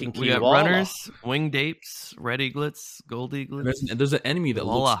freaking Kilwala. We got runners, winged apes, red eaglets, gold eaglets. There's an enemy that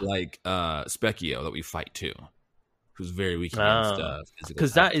looks like Specchio that we fight too, who's very weak against physical.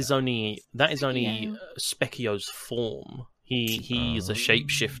 Because that is only Specchio's form. He is a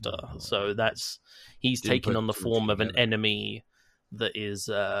shapeshifter, so he's taking on the form of an enemy that is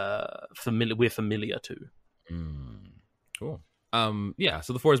we're familiar to. Cool. Yeah.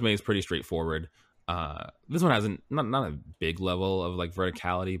 So the forest maze is pretty straightforward. This one has not a big level of like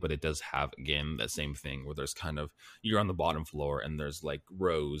verticality, but it does have, again, that same thing where there's kind of, you're on the bottom floor and there's like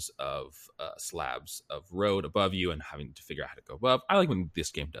rows of slabs of road above you and having to figure out how to go above. I like when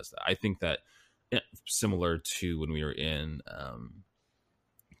this game does that. I think that similar to when we were in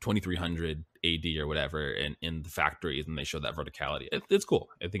 2300 AD or whatever, and in the factories, and they show that verticality. It's cool.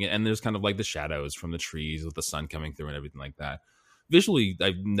 I think, and there's kind of like the shadows from the trees with the sun coming through and everything like that. Visually,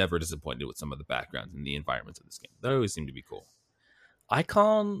 I've never disappointed with some of the backgrounds and the environments of this game. They always seem to be cool. I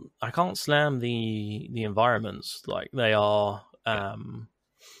can't slam the environments. Like, they are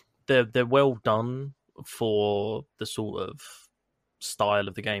they're well done for the sort of style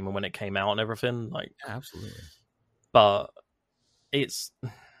of the game and when it came out and everything. Like, absolutely. But it's,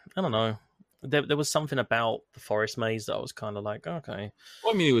 I don't know. There was something about the forest maze that I was kind of like, okay.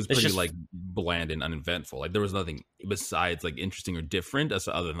 Well, I mean, it was pretty like bland and uneventful. Like, there was nothing besides like interesting or different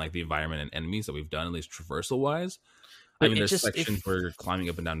other than like the environment and enemies that we've done, at least traversal wise. I mean, there's sections where you're climbing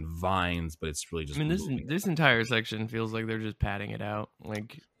up and down vines, but it's really just. I mean, this entire section feels like they're just padding it out.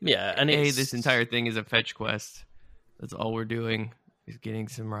 Like, yeah, and this entire thing is a fetch quest. That's all we're doing is getting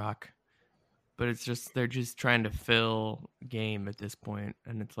some rock. But it's just they're just trying to fill game at this point,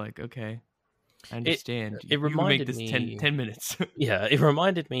 and it's like, okay, I understand. It reminded me 10 minutes. Yeah, it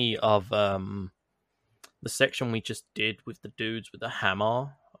reminded me of the section we just did with the dudes with the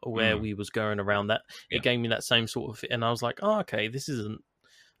hammer, where we was going around that. It gave me that same sort of, and I was like, oh, okay, this isn't.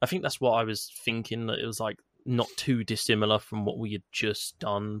 I think that's what I was thinking, that it was like not too dissimilar from what we had just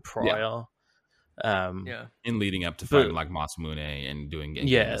done prior. In leading up to fighting like Masamune and doing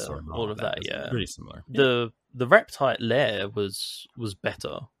all of that, pretty similar. The Reptite lair was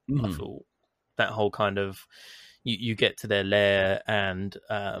better. I thought that whole kind of you get to their lair, and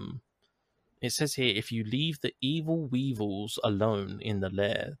it says here, if you leave the evil weevils alone in the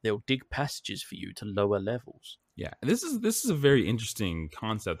lair, they'll dig passages for you to lower levels. Yeah, and this is a very interesting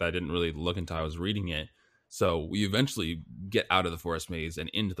concept that I didn't really look until I was reading it. So we eventually get out of the forest maze and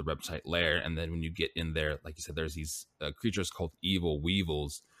into the Reptite lair, and then when you get in there, like you said, there's these creatures called evil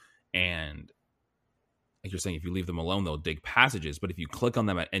weevils, and like you're saying, if you leave them alone, they'll dig passages, but if you click on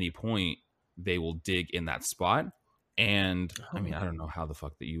them at any point, they will dig in that spot. And I mean, I don't know how the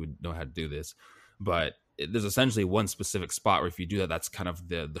fuck that you would know how to do this, but there's essentially one specific spot where if you do that, that's kind of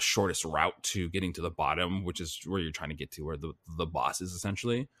the shortest route to getting to the bottom, which is where you're trying to get to, where the boss is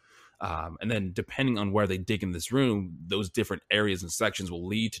essentially. And then depending on where they dig in this room, those different areas and sections will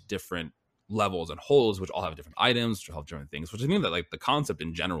lead to different levels and holes, which all have different items, which have different things, which I think that like the concept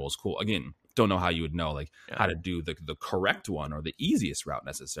in general is cool. Again, don't know how you would know like how to do the correct one or the easiest route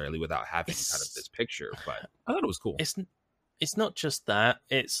necessarily without having kind of this picture, but I thought it was cool. It's not just that,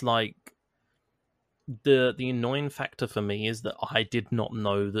 it's like the annoying factor for me is that I did not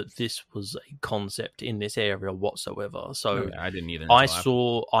know that this was a concept in this area whatsoever. So I didn't either. I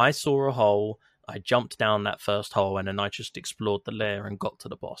saw a hole, I jumped down that first hole, and then I just explored the lair and got to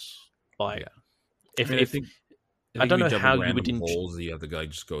the boss. Like, I don't know how you would holes. You have to like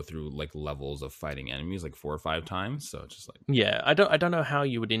just go through like levels of fighting enemies like 4 or 5 times. So it's just like I don't know how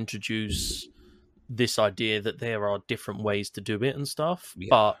you would introduce this idea that there are different ways to do it and stuff.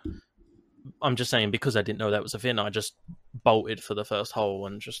 But I'm just saying, because I didn't know that was a thing, I just bolted for the first hole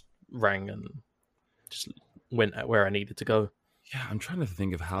and just rang and just went at where I needed to go. Yeah, I'm trying to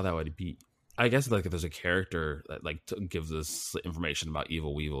think of how that would be. I guess like if there's a character that like gives us information about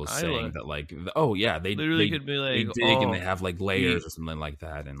evil weevils, saying that like, they literally could be like they dig and they have like layers or something like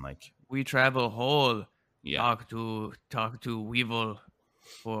that, and like we travel whole. Talk to weevil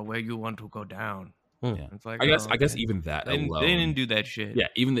for where you want to go down. Yeah. It's like, I guess even that alone, they didn't do that shit. Yeah,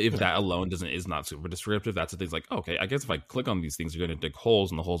 even if that alone is not super descriptive, that's the thing. Like, okay, I guess if I click on these things, you're going to dig holes,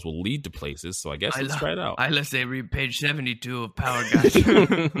 and the holes will lead to places. So I guess let's try it out. Let's say read page 72 of Power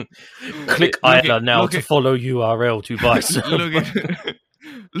Guide. Click Isla now to follow URL to buy some.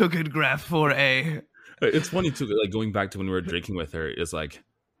 Look at graph 4A. It's funny too, like going back to when we were drinking with her. It's like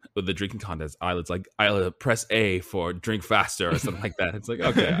with the drinking contest, Isla's like, Isla, press A for drink faster or something like that. It's like,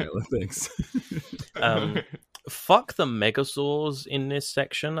 okay, Isla, thanks. Fuck the Megasaurs in this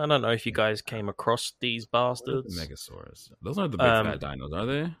section. I don't know if you guys came across these bastards. The Megasaurs. Those aren't the big fat dinos, are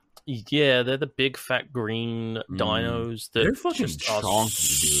they? Yeah, they're the big fat green dinos that they're fucking just chonky, are dude.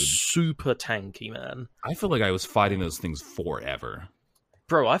 Super tanky, man. I feel like I was fighting those things forever.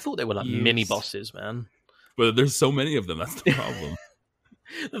 Bro, I thought they were like mini bosses, man. But there's so many of them, that's the problem.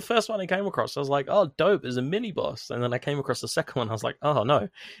 The first one I came across, I was like, oh, dope, there's a mini boss. And then I came across the second one, I was like, oh, no,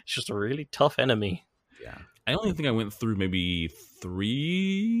 it's just a really tough enemy. Yeah. I only think I went through maybe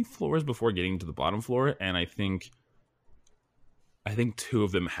 3 floors before getting to the bottom floor, and I think 2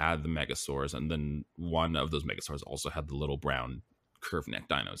 of them had the Megasaurs, and then one of those Megasaurs also had the little brown curved neck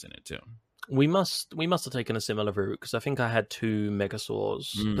dinos in it, too. We must have taken a similar route, because I think I had 2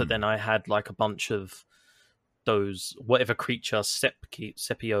 Megasaurs, but then I had like a bunch of those, whatever creature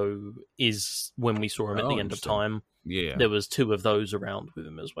Sepio is when we saw him at the end of time. Yeah. There was 2 of those around with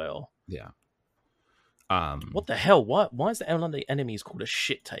him as well. Yeah. What the hell? Why is the one of the enemies called a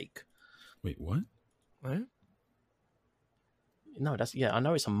shit take? Wait, what? What? No, I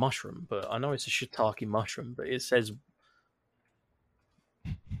know it's a mushroom, but I know it's a shiitake mushroom, but it says...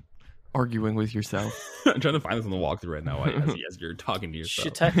 Arguing with yourself. I'm trying to find this on the walkthrough right now as you're talking to yourself.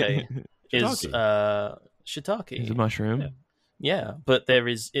 Shiitake is shiitake. It's a mushroom. Yeah, but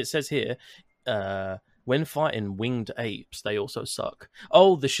it says here, when fighting winged apes, they also suck.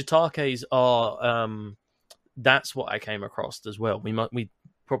 Oh, the shiitakes are that's what I came across as well. We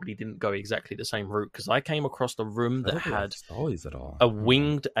probably didn't go exactly the same route, because I came across the room that had stories at all. A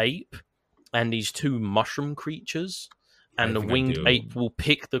winged ape and these 2 mushroom creatures. and the winged ape will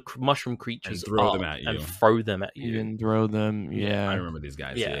pick the mushroom creatures and throw up them at you. and throw them at you. And throw them, yeah. I remember these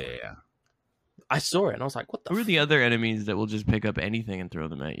guys. Yeah. I saw it and I was like, what the Who are the other enemies that will just pick up anything and throw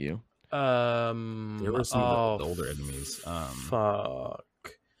them at you? There were some of the older enemies. Fuck.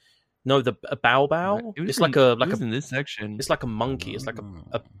 No, the Bao Bao. It's like a in this section. It's like a monkey. It's like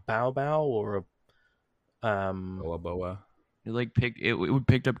a Bao Bao or a Boa. It like it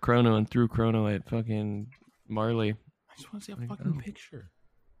picked up Chrono and threw Chrono at fucking Marley. I just want to see a fucking picture.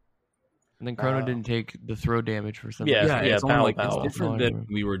 And then Chrono didn't take the throw damage for some reason. It's Bao. It's different than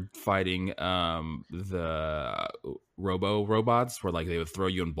we were fighting the Robo robots, where like they would throw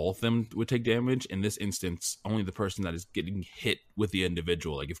you and both of them would take damage. In this instance, only the person that is getting hit with the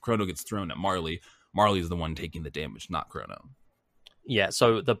individual. Like if Chrono gets thrown at Marley is the one taking the damage, not Chrono. Yeah,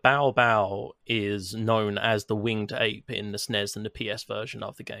 so the Bao Bao is known as the winged ape in the SNES and the PS version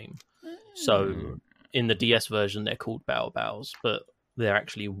of the game. So in the DS version, they're called Bao Baos, but they're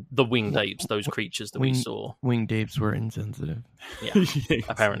actually the winged apes, those creatures that we saw. Winged apes were insensitive. Yeah,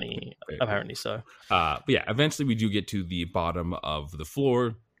 apparently so. But yeah, eventually we do get to the bottom of the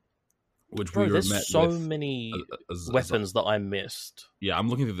floor, which we were met with so many weapons that I missed. Yeah, I'm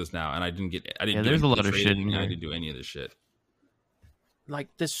looking through this now, and I didn't. There's a lot of shit in here. I didn't do any of this shit. Like,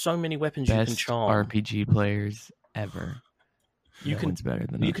 there's so many weapons Best you can charm. RPG players ever. One's better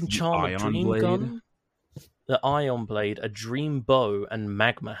than you can charm a dream gun, the ion blade, a dream bow, and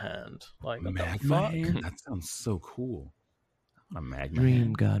magma hand. Like magma hand? That sounds so cool. A magma dream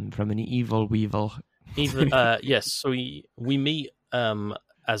hand. gun from an evil weevil. Even yes, so we meet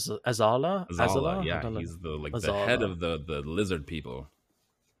Azala. Yeah, he's the head of the lizard people.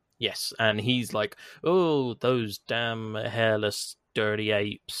 Yes, and he's like, oh, those damn hairless, dirty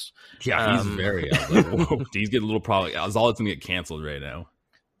apes. Yeah, he's very. He's getting a little problem. Azala's gonna get canceled right now.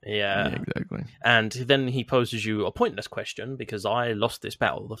 Yeah, exactly. And then he poses you a pointless question because I lost this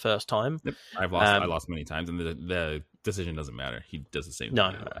battle the first time. Yep. I lost many times, and the decision doesn't matter. He does the same.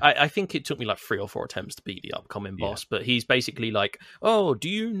 No, I think it took me like 3 or 4 attempts to beat the upcoming boss. But he's basically like, "Oh, do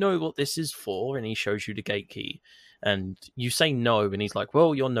you know what this is for?" And he shows you the gate key, and you say no, and he's like,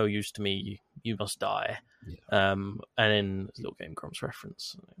 "Well, you're no use to me. You must die." Yeah. And then little Game Grumps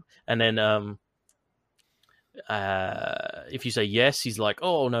reference, and then if you say yes, he's like,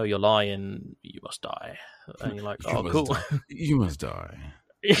 "Oh no, you're lying. You must die." And you're like, "Oh, cool. You must die.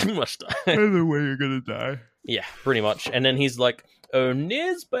 You must die. Either way, you're gonna die." Yeah, pretty much. And then he's like, "Oh,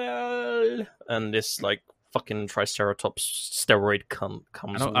 Nizbel," and this like fucking Triceratops steroid cunt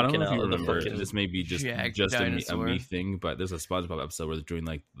comes walking out of the fucking. This may be just a me thing, but there's a SpongeBob episode where they're doing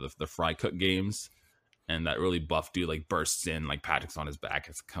like the fry cook games. And that really buff dude like bursts in, like Patrick's on his back.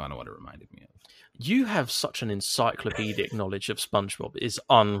 It's kind of what it reminded me of. You have such an encyclopedic knowledge of SpongeBob. It's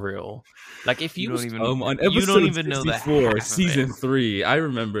unreal. Like if you was on episode 64, season 3, I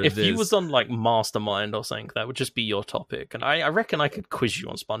remember if you was on like Mastermind or something, that would just be your topic. And I reckon I could quiz you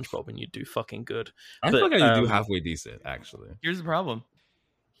on SpongeBob and you'd do fucking good. I feel like I do halfway decent, actually. Here's the problem.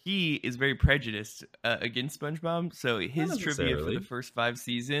 He is very prejudiced against SpongeBob, so his trivia for the first 5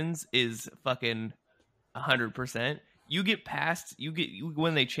 seasons is fucking 100%. You get past,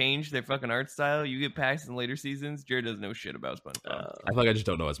 when they change their fucking art style, you get past in later seasons. Jared doesn't know shit about SpongeBob. I feel like I just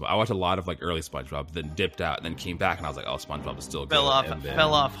don't know as well. I watched a lot of like early SpongeBob, then dipped out, and then came back, and I was like, "Oh, SpongeBob is still good." Fell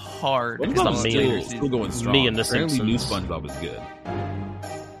off hard. SpongeBob is still going strong. Me and the Apparently, Simpsons. new SpongeBob is good.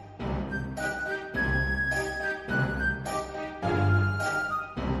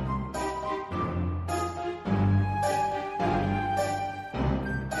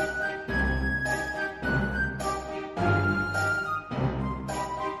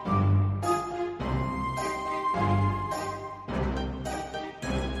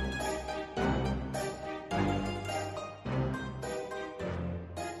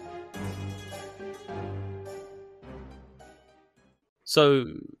 So,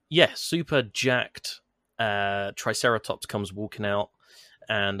 yeah, super jacked Triceratops comes walking out,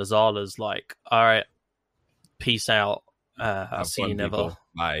 and Azala's like, "All right, peace out. I'll see you never.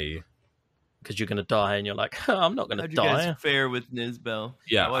 Bye." Because you're going to die, and you're like, I'm not going to die. How'd you guys fare with Nizbel?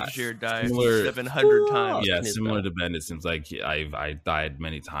 Yeah. I watched Jared die 700 times. Yeah, similar to Ben, it seems like I died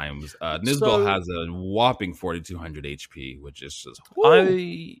many times. Nizbel has a whopping 4,200 HP, which is just...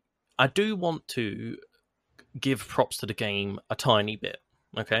 I do want to give props to the game a tiny bit,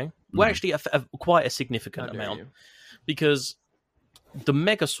 okay? Well, actually, quite a significant amount. Because the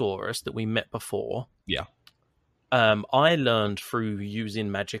Megasaurus that we met before... Yeah. I learned through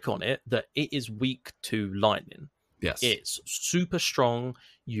using magic on it that it is weak to lightning. Yes. It's super strong.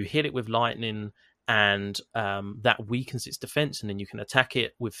 You hit it with lightning, and that weakens its defense, and then you can attack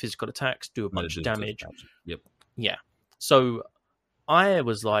it with physical attacks, do a bunch of damage. Yep. Yeah. So I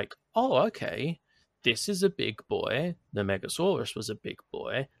was like, oh, okay, this is a big boy. The Megasaurus was a big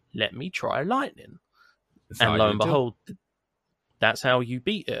boy. Let me try lightning. And lo and behold, that's how you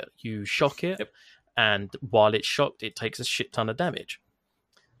beat it. You shock it, and while it's shocked, it takes a shit ton of damage.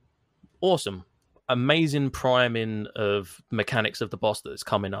 Awesome. Amazing priming of mechanics of the boss that's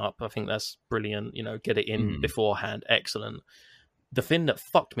coming up. I think that's brilliant. Get it in beforehand. Excellent. The thing that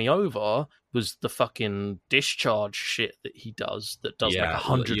fucked me over was the fucking discharge shit that he does that does like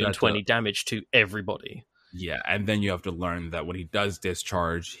 120 damage to everybody. Yeah, and then you have to learn that when he does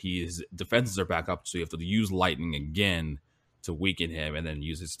discharge, his defenses are back up, so you have to use lightning again to weaken him and then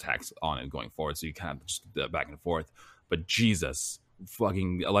use his attacks on it going forward. So you kind of just do that back and forth. But Jesus,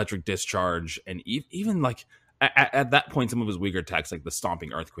 fucking electric discharge, and even like at that point, some of his weaker attacks, like the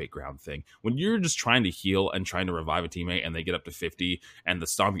stomping earthquake ground thing, when you're just trying to heal and trying to revive a teammate and they get up to 50 and the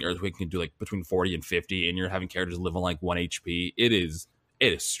stomping earthquake can do like between 40 and 50 and you're having characters live on like 1 HP, it is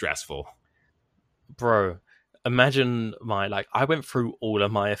stressful. Bro, imagine I went through all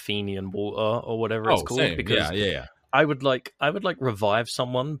of my Athenian water or whatever it's called. Same. Because yeah. I would revive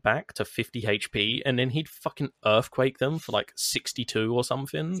someone back to 50 HP and then he'd fucking earthquake them for like 62 or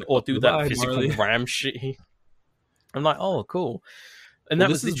something, or do that physical Marley. Ram shit. I'm like, oh, cool. And that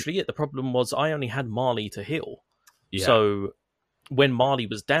was literally it. The problem was I only had Marley to heal. Yeah. So when Marley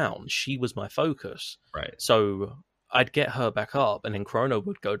was down, she was my focus. Right. So I'd get her back up and then Chrono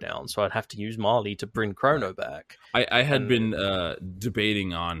would go down. So I'd have to use Marley to bring Chrono back. I had been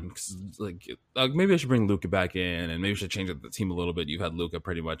debating on, like maybe I should bring Luca back in and maybe I should change up the team a little bit. You've had Luca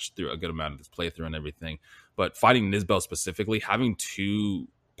pretty much through a good amount of this playthrough and everything. But fighting Nizbel specifically, having 2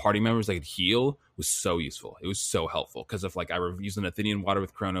 party members that could heal was so useful. It was so helpful because if like I used an Athenian water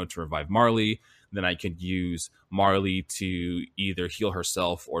with Chrono to revive Marley, then I could use Marley to either heal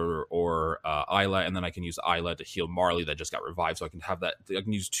herself or Isla, and then I can use Isla to heal Marley that just got revived. So I can have that. I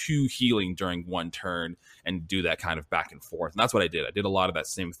can use 2 healing during one turn and do that kind of back and forth. And that's what I did. I did a lot of that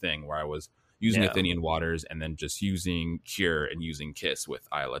same thing where I was using Athenian waters and then just using Cure and using Kiss with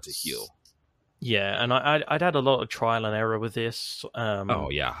Isla to heal. Yeah, and I'd had a lot of trial and error with this. I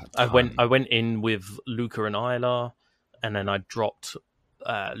went in with Luca and Isla, and then I dropped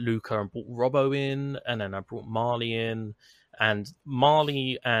Luca and brought Robbo in, and then I brought Marley in, and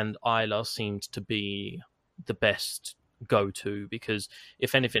Marley and Isla seemed to be the best go-to because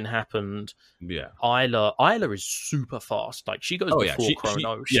if anything happened, Isla is super fast. Like she goes before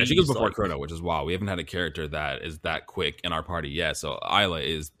Chrono. She goes before Chrono, which is wow. We haven't had a character that is that quick in our party yet. So Isla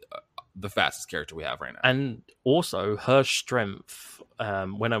is the fastest character we have right now. And also her strength,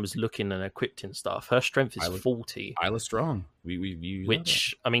 when I was looking and equipping stuff, her strength is 40. Isla's strong. We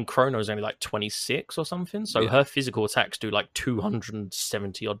which, I mean, Chrono's only like 26 or something. So her physical attacks do like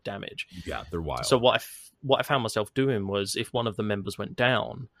 270 odd damage. Yeah, they're wild. So what I found myself doing was if one of the members went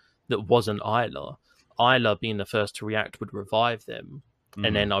down that wasn't Isla being the first to react would revive them.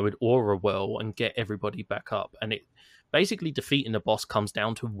 And then I would aura whirl and get everybody back up. And it basically defeating the boss comes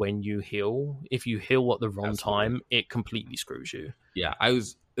down to when you heal. If you heal at the wrong time, it completely screws you. Yeah, I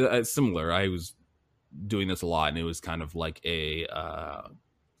was similar. I was doing this a lot, and it was kind of like a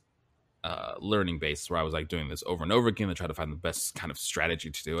learning base where I was like doing this over and over again to try to find the best kind of strategy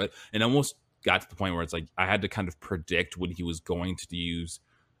to do it. And almost got to the point where it's like I had to kind of predict when he was going to use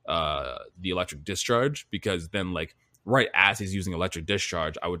the electric discharge, because then like right as he's using electric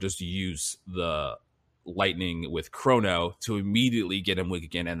discharge, I would just use the lightning with Chrono to immediately get him weak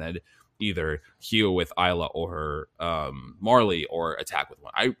again, and then either heal with Isla or Marley or attack with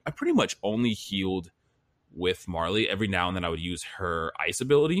one. I pretty much only healed with Marley. Every now and then I would use her ice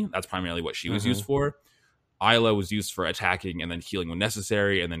ability. That's primarily what she was used for. Isla was used for attacking and then healing when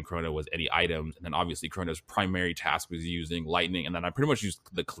necessary, and then Chrono was any items, and then obviously Chrono's primary task was using lightning, and then I pretty much used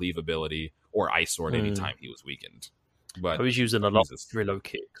the cleave ability or ice sword anytime he was weakened. But I was using a lot of Drillo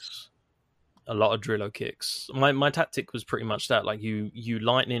kicks. My tactic was pretty much that, like you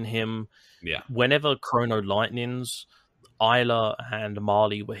lightning him. Yeah. Whenever Chrono lightnings, Isla and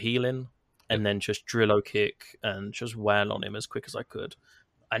Marley were healing, and then just Drillo kick and just wail on him as quick as I could.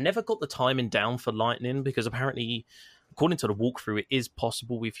 I never got the timing down for lightning because apparently, according to the walkthrough, it is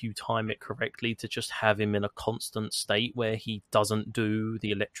possible if you time it correctly to just have him in a constant state where he doesn't do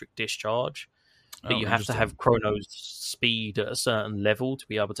the electric discharge. But you have to have Chrono's speed at a certain level to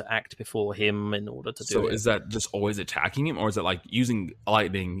be able to act before him in order to do it. So is that just always attacking him, or is it like using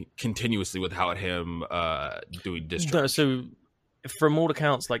lightning continuously without him doing discharge? No, so from all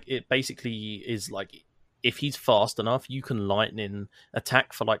accounts, like it basically is like if he's fast enough, you can lightning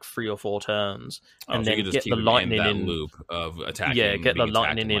attack for like 3 or 4 turns, and so then just get the lightning in loop of attacking. Yeah, get the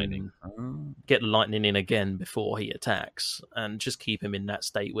lightning in. Get lightning in again before he attacks, and just keep him in that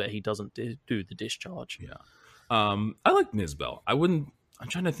state where he doesn't do the discharge. Yeah, I like Nizbel. I'm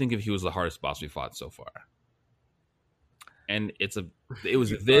trying to think if he was the hardest boss we fought so far. And it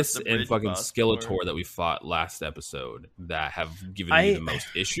was this and fucking Skeletor that we fought last episode that have given me the most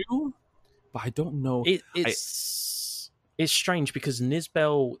issue. But I don't know. It's strange because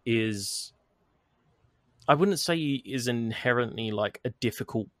Nizbel is, I wouldn't say he is inherently like a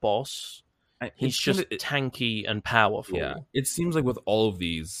difficult boss. He's just tanky and powerful. Yeah, it seems like with all of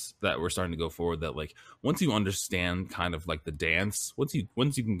these that we're starting to go forward, that like once you understand kind of like the dance, once you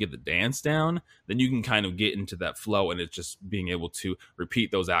can get the dance down, then you can kind of get into that flow, and it's just being able to repeat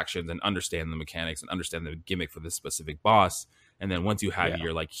those actions and understand the mechanics and understand the gimmick for this specific boss. And then once you have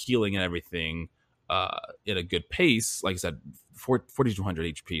your like healing and everything in a good pace, like I said,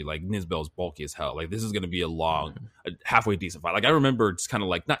 4,200 HP, like Nizbel's bulky as hell. Like this is going to be a halfway decent fight. Like I remember just kind of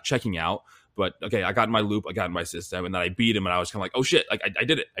like not checking out, but okay, I got in my loop, I got in my system, and then I beat him, and I was kind of like, oh shit, like I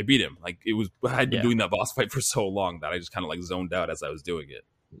did it, I beat him. Like I'd been doing that boss fight for so long that I just kind of like zoned out as I was doing it.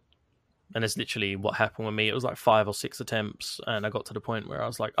 And it's literally what happened with me. It was like 5 or 6 attempts, and I got to the point where I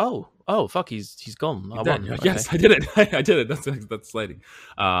was like, "Oh, fuck, he's gone. I won." Yes, okay. I did it. I did it. That's exciting.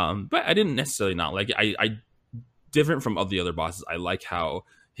 But I didn't necessarily not like it. I different from all the other bosses. I like how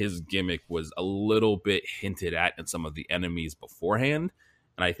his gimmick was a little bit hinted at in some of the enemies beforehand,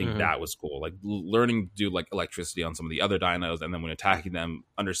 and I think that was cool. Like learning to do like electricity on some of the other dinos, and then when attacking them,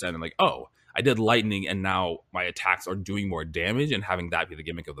 understanding like, oh, I did lightning, and now my attacks are doing more damage, and having that be the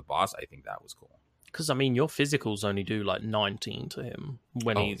gimmick of the boss, I think that was cool. Because I mean, your physicals only do like 19 to him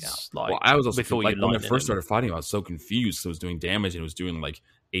when he's like. Well, I was also like when I first started fighting him, I was so confused. So it was doing damage, and it was doing like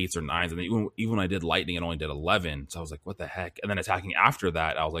 8s or 9s, and then even when I did lightning, it only did 11. So I was like, what the heck? And then attacking after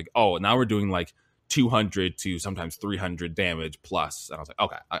that, I was like, oh, now we're doing like 200 to sometimes 300 damage plus. And I was like,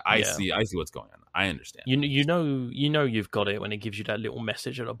 okay, I see what's going on. I understand. You know you've got it when it gives you that little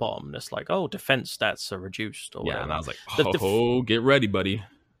message at the bottom that's like, oh, defense stats are reduced or whatever. And I was like, get ready, buddy.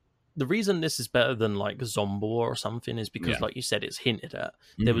 The reason this is better than like Zombor or something is because, like you said, it's hinted at.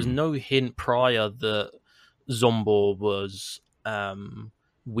 There was no hint prior that Zombor was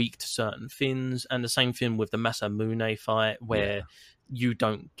weak to certain things, and the same thing with the Masamune fight where you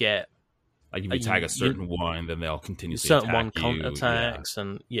don't get. Like if you tag a certain one, then they'll continuously certain attack one counterattacks,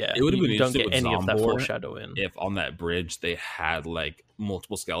 and it would have been you don't get any of that foreshadowing. If on that bridge they had like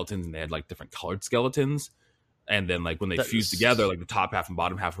multiple skeletons and they had like different colored skeletons, and then like when they fused together, like the top half and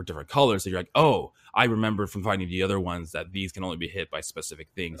bottom half were different colors. So you're like, oh, I remember from finding the other ones that these can only be hit by specific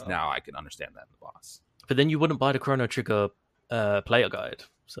things. Now I can understand that in the boss. But then you wouldn't buy the Chrono Trigger player guide,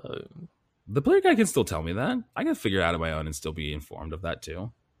 so the player guide can still tell me that. I can figure it out on my own and still be informed of that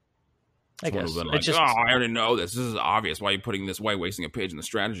too. I guess. Like, I already know this. This is obvious. Why are you putting this? Why wasting a page in the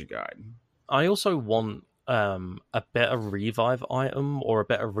strategy guide? I also want a better revive item or a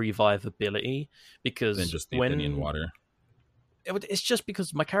better revive ability because than just the Athenian water. It's just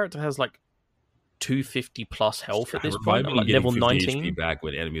because my character has like 250 plus health at this point. I'm like level 19 HP back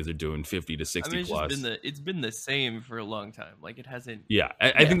when enemies are doing 50 to 60 plus. It's been the same for a long time. Like it hasn't. Yeah,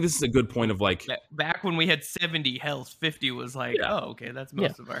 I think this is a good point of like back when we had 70 health, 50 was like, oh, okay, that's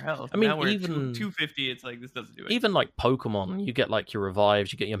most of our health. I mean, now we're even 250. It's like this doesn't do it. Even like Pokemon, you get like your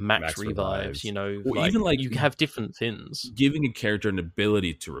revives, you get your max revives. You know, even like you have different things. Giving a character an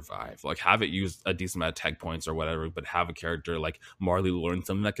ability to revive, like have it use a decent amount of tech points or whatever, but have a character like Marley learn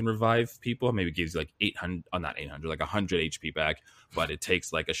something that can revive people. Maybe gives you like 800, not 800, like 100 HP back, but it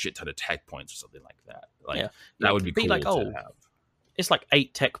takes like a shit ton of tech points or something like that. Like that would be cool like, to have. It's like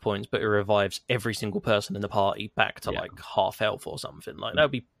 8 tech points, but it revives every single person in the party back to like half health or something. Like that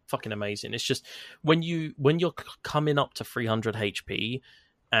would be fucking amazing. It's just when you're coming up to 300 HP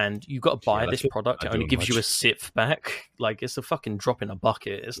and you got to buy this product, it only gives you a sip back. Like it's a fucking drop in a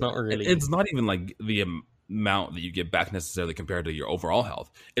bucket. It's not really. It's not even like the amount that you get back necessarily compared to your overall health.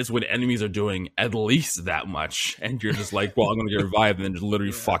 It's when enemies are doing at least that much, and you're just like, well, I'm going to get revived, and then just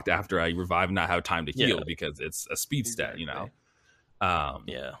literally fucked after I revive and not have time to heal because it's a speed stat, you know.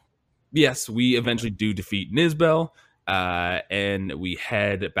 Yes, we eventually do defeat Nizbel, and we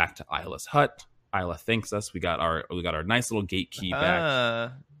head back to Isla's hut. Isla thanks us. We got our nice little gate key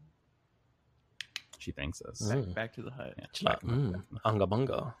back. She thanks us. Back to the hut. Yeah, she's like, unga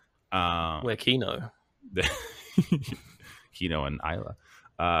bunga. We're Kino. Kino and Isla.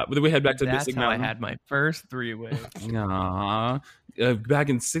 But then we head back to Mystic Mountain. That's how I had my first 3-way. Back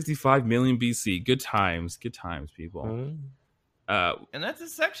in 65 million BC. Good times, people. And that's a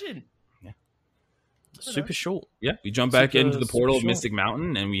section. Yeah. super short. Yeah, we jump back into the portal of Mystic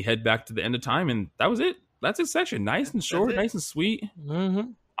Mountain, and we head back to the end of time, and that was it. That's a section, nice and short, nice and sweet.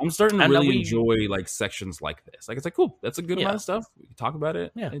 Mm-hmm. I'm starting to really enjoy like sections like this. Like it's like cool. That's a good amount of stuff. We can talk about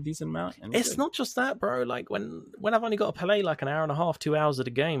it a decent amount. And it's not just that, bro. Like when I've only got to play like an hour and a half, 2 hours of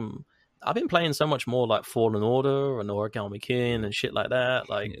the game, I've been playing so much more like Fallen Order and Origami King and shit like that.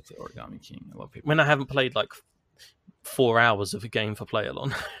 Like it's Origami King. I love people. When I haven't played like 4 hours of a game for play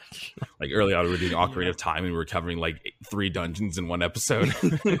along. Like early on, we were doing Ocarina of Time, and we were covering like 3 dungeons in one episode.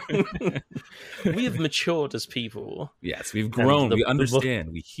 We have matured as people. Yes, we've grown. We understand.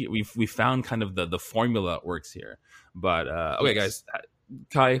 We found kind of the formula that works here. But okay, guys,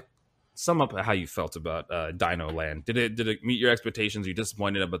 Kai, sum up how you felt about Dino Land. Did it meet your expectations? Are you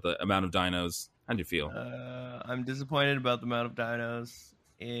disappointed about the amount of dinos? How'd you feel? I'm disappointed about the amount of dinos.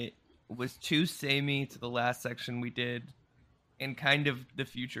 It was too samey to the last section we did, and kind of the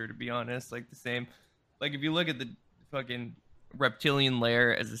future, to be honest. Like the same, like if you look at the fucking reptilian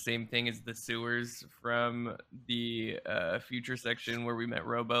lair as the same thing as the sewers from the future section where we met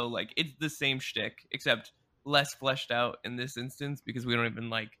Robo, like it's the same shtick except less fleshed out in this instance, because we don't even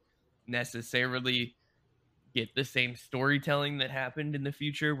like necessarily get the same storytelling that happened in the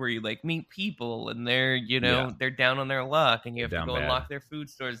future where you like meet people and they're, you know, they're down on their luck and you have to go unlock their food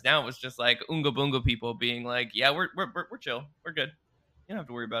stores. Now it was just like Oonga Boonga people being like, yeah, we're chill, we're good, you don't have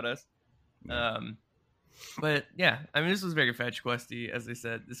to worry about us. But yeah, I mean, this was very fetch questy. As I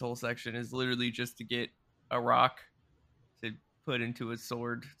said, this whole section is literally just to get a rock to put into a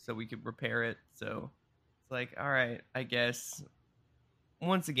sword so we could repair it. So it's like, all right, I guess.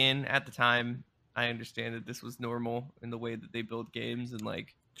 Once again, at the time, I understand that this was normal in the way that they build games, and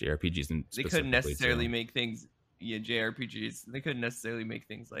like JRPGs. They couldn't necessarily make things. Yeah, JRPGs. They couldn't necessarily make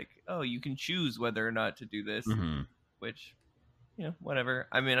things like, oh, you can choose whether or not to do this, which, you know, whatever.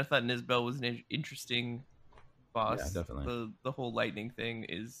 I mean, I thought Nisbel was an interesting boss. Yeah, definitely. The whole lightning thing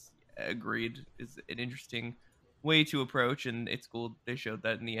is an interesting way to approach, and it's cool they showed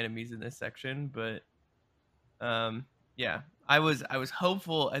that in the enemies in this section. But yeah, I was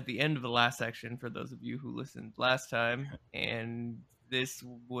hopeful at the end of the last section for those of you who listened last time, and this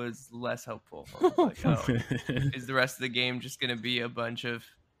was less hopeful. I was like, oh, is the rest of the game just going to be a bunch of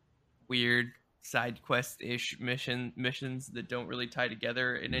weird side quest-ish missions that don't really tie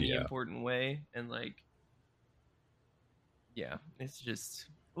together in any important way? And like, yeah, it's just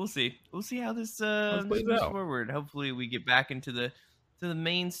we'll see how this moves forward. Hopefully, we get back into the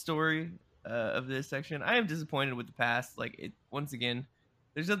main story of this section. I am disappointed with the past. Like, it once again,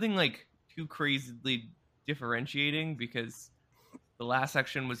 there's nothing like too crazily differentiating, because the last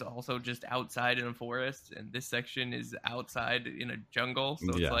section was also just outside in a forest, and this section is outside in a jungle.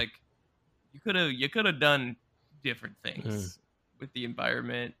 So it's like you could have done different things with the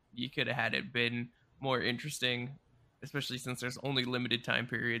environment. You could have had it been more interesting, especially since there's only limited time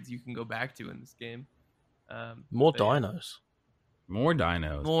periods you can go back to in this game. More dinos. More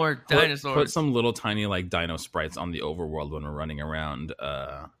dinos. More dinosaurs. Put some little tiny like dino sprites on the overworld when we're running around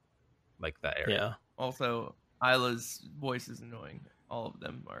like that area. Yeah. Also, Isla's voice is annoying. All of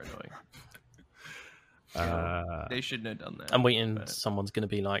them are annoying. They shouldn't have done that. I'm waiting. Someone's going to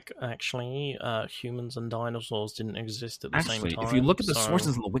be like, actually, humans and dinosaurs didn't exist at the same time. If you look at the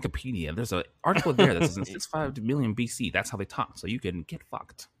sources in the Wikipedia, there's an article there that says in 65 million BC, that's how they talk. So you can get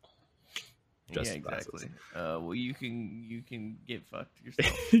fucked. Yeah, exactly. Well, you can get fucked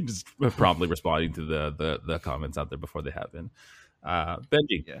yourself. Just promptly responding to the comments out there before they happen.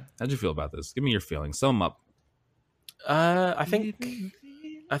 Benji, how'd you feel about this? Give me your feelings. Sum them up. I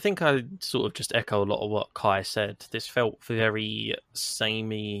think I sort of just echo a lot of what Kai said. This felt very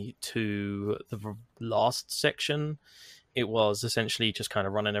samey to the last section. It was essentially just kind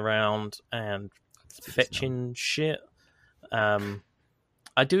of running around and fetching shit.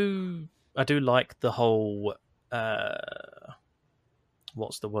 I do like the whole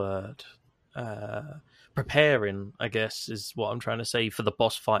what's the word? Preparing, I guess, is what I'm trying to say, for the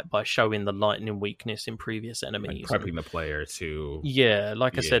boss fight by showing the lightning weakness in previous enemies. Like prepping the player to... Yeah,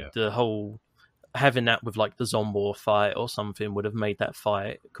 like I said, the whole... Having that with like the Zombor fight or something would have made that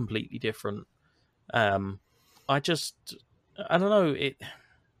fight completely different. I don't know,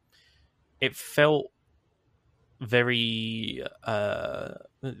 it felt very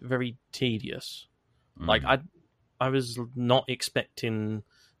very tedious. Like I was not expecting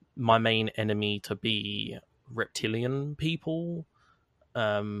my main enemy to be reptilian people.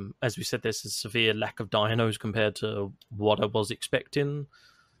 As we said, there's a severe lack of dinos compared to what I was expecting,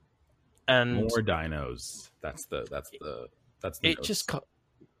 and more dinos. That's the it notes. Just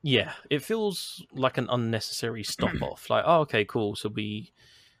it feels like an unnecessary stop off. Like, oh, okay, cool. So we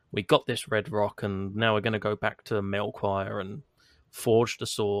we got this red rock, and now we're going to go back to Melchior and forge the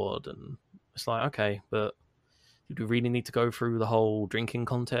sword. And it's like, okay, but do we really need to go through the whole drinking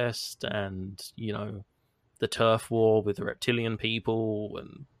contest and, you know, the turf war with the reptilian people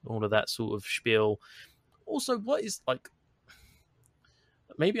and all of that sort of spiel? Also, what is, like,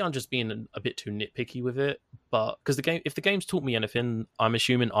 maybe I'm just being a bit too nitpicky with it, but because if the game's taught me anything, I'm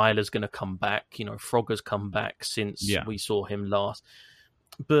assuming Isla's going to come back. You know, Frogger's come back since we saw him last.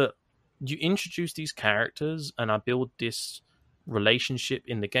 But you introduce these characters, and I build this relationship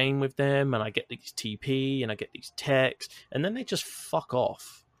in the game with them, and I get these TP, and I get these texts, and then they just fuck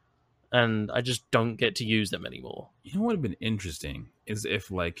off, and I just don't get to use them anymore. You know what would have been interesting is if,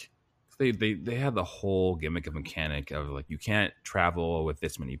 like, they had the whole gimmick of mechanic of, like, you can't travel with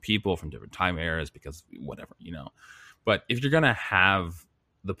this many people from different time eras because whatever, you know. But if you're gonna have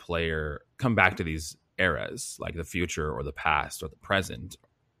the player come back to these eras, like the future or the past or the present,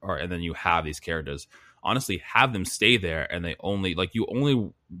 and then you have these characters, honestly, have them stay there, and you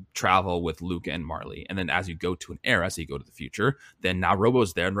only travel with Luca and Marley, and then as you go to an era, so you go to the future, then now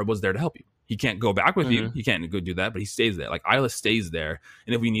Robo's there, and Robo's there to help you. He can't go back with you. He can't go do that, but he stays there. Like, Isla stays there.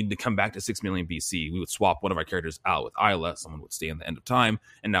 And if we need to come back to 6 million BC, we would swap one of our characters out with Isla. Someone would stay in the end of time.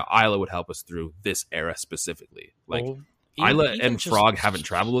 And now Isla would help us through this era specifically. Like, Isla and Frog haven't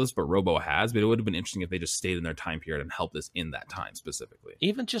traveled with us, but Robo has. But it would have been interesting if they just stayed in their time period and helped us in that time specifically.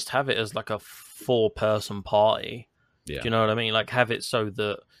 Even just have it as like a 4-person party. Yeah. Do you know what I mean? Like, have it so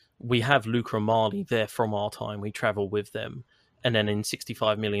that we have Luca and Marley there from our time. We travel with them. And then in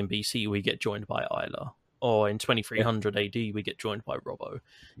 65 million BC, we get joined by Isla. Or in 2300 AD, we get joined by Robo.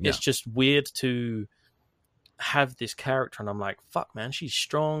 Yeah. It's just weird to have this character, and I'm like, fuck, man, she's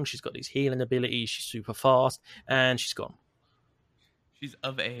strong. She's got these healing abilities. She's super fast. And she's gone. She's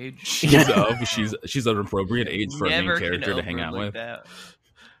of age. She's an appropriate age for a main character to hang out with. That.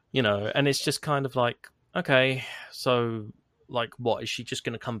 You know, and it's just kind of like, okay, so... like, what, is she just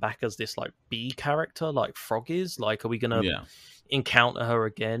going to come back as this, like, B character, like Frog is? Like, are we going to encounter her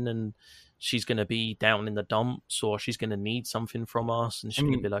again, and she's going to be down in the dumps, or she's going to need something from us, and she's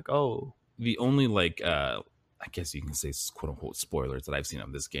going to be like, oh. The only, like, I guess you can say, quote-unquote, spoilers that I've seen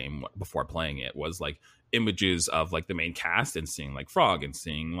of this game before playing it was, like, images of, like, the main cast and seeing, like, Frog and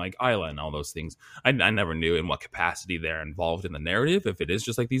seeing, like, Isla and all those things. I never knew in what capacity they're involved in the narrative, if it is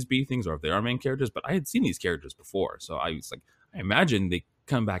just, like, these B things or if they are main characters, but I had seen these characters before, so I was like, I imagine they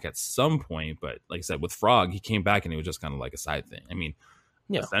come back at some point, but like I said, with Frog, he came back and it was just kind of like a side thing. I mean,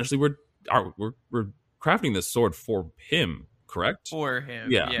 essentially, we're crafting this sword for him, correct? For him,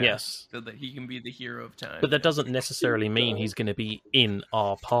 yes, so that he can be the hero of time. But that doesn't necessarily mean he's going to be in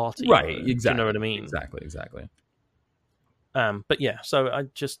our party, right? Though. Exactly. Do you know what I mean? Exactly. But yeah, so I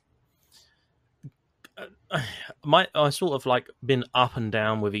just. I sort of like been up and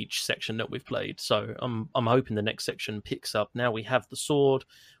down with each section that we've played, so I'm hoping the next section picks up. Now we have the sword,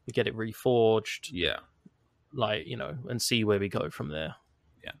 we get it reforged, like, you know, and see where we go from there.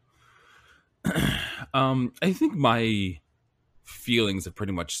 I think my feelings have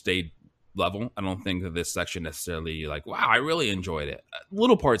pretty much stayed level. I don't think that this section necessarily, like, wow, I really enjoyed it.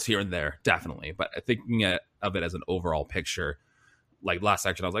 Little parts here and there, definitely, but thinking of it as an overall picture, like last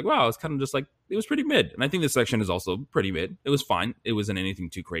section, I was like, wow, it's kind of just like, it was pretty mid. And I think this section is also pretty mid. It was fine. It wasn't anything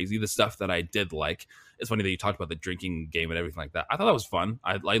too crazy. The stuff that I did like, it's funny that you talked about the drinking game and everything like that. I thought that was fun.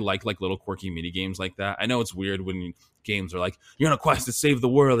 I like little quirky mini games like that. I know it's weird when games are like, you're on a quest to save the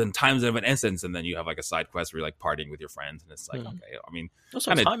world and time's of an essence, and then you have like a side quest where you're like partying with your friends, and it's like, okay, I mean,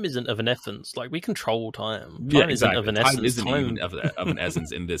 also time isn't of an essence. Like, we control time. Time isn't of an essence. Time isn't even of an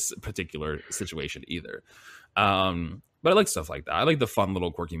essence in this particular situation either. But I like stuff like that. I like the fun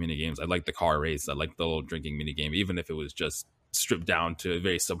little quirky mini games. I like the car race. I like the little drinking mini game, even if it was just stripped down to a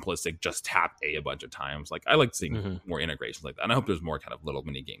very simplistic, just tap a bunch of times. Like, I like seeing more integrations like that. And I hope there's more kind of little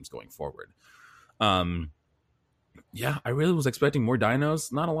mini games going forward. Yeah, I really was expecting more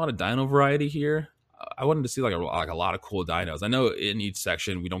dinos. Not a lot of dino variety here. I wanted to see like a lot of cool dinos. I know in each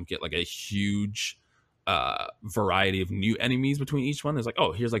section we don't get like a huge variety of new enemies between each one. There's like,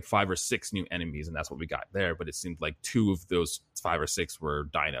 oh, here's like 5 or 6 new enemies, and that's what we got there. But it seemed like 2 of those 5 or 6 were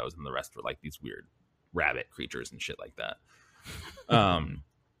dinos, and the rest were like these weird rabbit creatures and shit like that.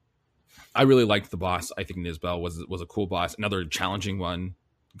 I really liked the boss. I think Nizbel was a cool boss, another challenging one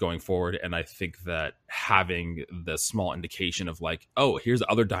going forward. And I think that having the small indication of like, oh, here's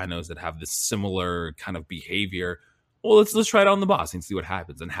other dinos that have this similar kind of behavior. Well, let's try it out on the boss and see what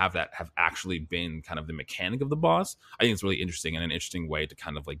happens, and have that have actually been kind of the mechanic of the boss. I think it's really interesting, and an interesting way to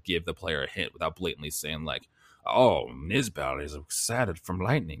kind of like give the player a hint without blatantly saying like, oh, Nizbel is excited from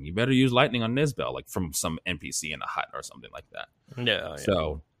lightning. You better use lightning on Nizbel, like from some NPC in a hut or something like that. Yeah.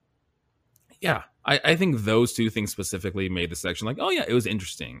 So yeah, I think those two things specifically made the section like, oh yeah, it was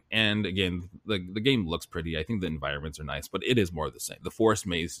interesting. And again, the game looks pretty. I think the environments are nice, but it is more of the same. The forest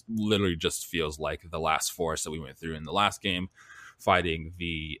maze literally just feels like the last forest that we went through in the last game, fighting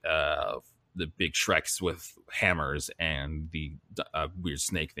the big Shreks with hammers and the weird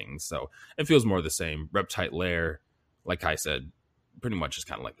snake things. So it feels more of the same. Reptite Lair, like I said, pretty much is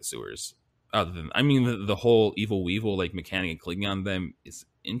kind of like the sewers. Other than, I mean, the whole evil weevil like mechanic and clicking on them is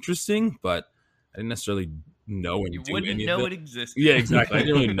interesting, but I didn't necessarily know and do any of it. It existed. Yeah, exactly. I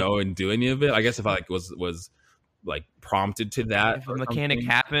didn't really know and do any of it. I guess if I like was like prompted to that, if a mechanic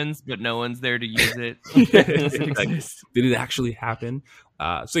happens but no one's there to use it, did it actually happen?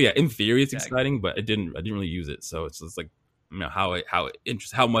 So yeah, in theory it's exciting, but I didn't really use it. So it's like, you know,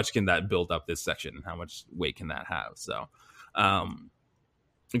 how much can that build up this section and how much weight can that have? So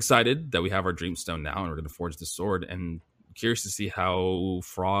excited that we have our Dreamstone now and we're going to forge the sword, and curious to see how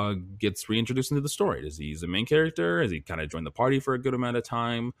Frog gets reintroduced into the story. Is he the main character? Has he kind of joined the party for a good amount of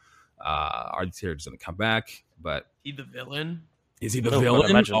time? Are these characters going to come back? But he the villain? Is he the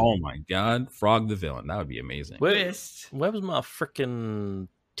villain? Oh my god, Frog the villain. That would be amazing. Where was my freaking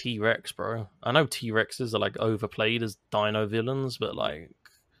T-Rex, bro? I know T-Rexes are like overplayed as dino villains, but like,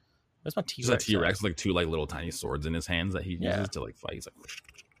 where's my T-Rex? There's a T-Rex with like two like little tiny swords in his hands that he uses to like fight. He's like,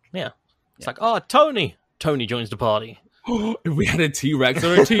 it's like, oh, Tony joins the party. If we had a T-Rex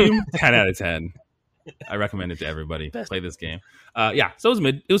on our team, 10 out of 10. I recommend it to everybody. Play this game. So it was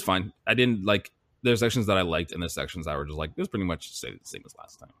mid. It was fine. I didn't like. There's sections that I liked, and there's sections that were just like, it was pretty much the same as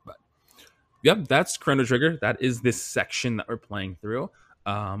last time. But yep, that's Chrono Trigger. That is this section that we're playing through.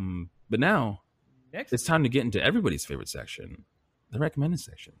 But now it's time to get into everybody's favorite section, the recommended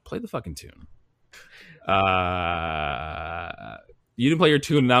section. Play the fucking tune. You didn't play your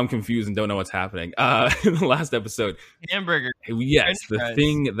tune, and now I'm confused and don't know what's happening. In the last episode, hamburger. Yes, the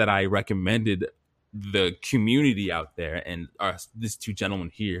thing that I recommended the community out there and these two gentlemen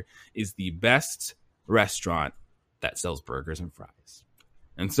here is the best restaurant that sells burgers and fries.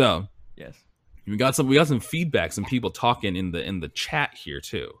 And so, yes, we got some feedback, some people talking in the chat here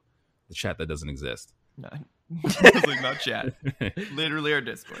too, the chat that doesn't exist. Not chat, literally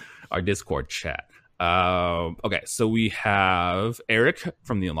our Discord chat. Okay, so we have Eric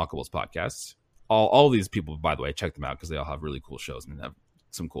from the Unlockables podcast. All these people, by the way, check them out because they all have really cool shows and have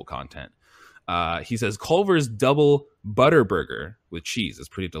some cool content. He says Culver's double butter burger with cheese is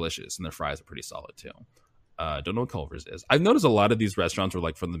pretty delicious, and their fries are pretty solid too. Don't know what Culver's is. I've noticed a lot of these restaurants were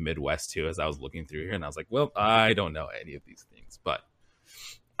like from the Midwest too, as I was looking through here, and I was like, well, I don't know any of these things, but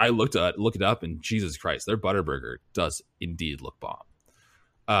I looked it up, and Jesus Christ, their butter burger does indeed look bomb.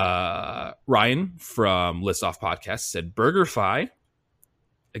 Ryan from List Off Podcast said BurgerFi,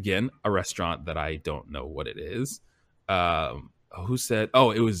 again, a restaurant that I don't know what it is. Who said?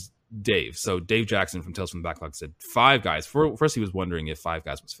 Oh, it was Dave. So Dave Jackson from Tales from the Backlog said Five Guys. First, he was wondering if Five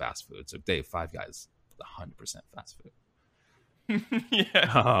Guys was fast food. So Dave, Five Guys, 100% fast food.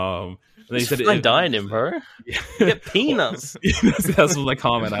 Yeah. Then he said, "I'm dining, bro. You get peanuts." That's my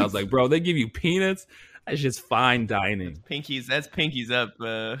comment. I was like, bro, they give you peanuts. That's just fine dining. That's pinkies up.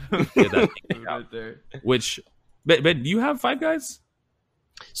 Right there. Which, but do you have Five Guys?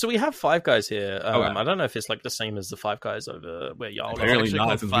 So we have Five Guys here. Okay. I don't know if it's like the same as the Five Guys over where y'all. Apparently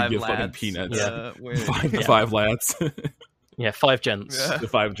not, since we give fucking peanuts. Yeah. Five lads. Yeah, Five Gents. Yeah. The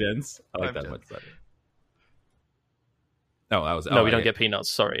Five Gents. I like that much better. No, that was we don't get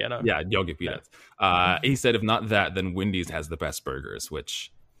peanuts. Sorry, I know. Yeah, you don't get peanuts. Yeah. He said if not that, then Wendy's has the best burgers,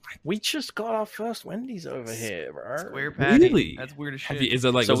 which. We just got our first Wendy's over here, bro. Square patty. Really? That's weird as shit. Is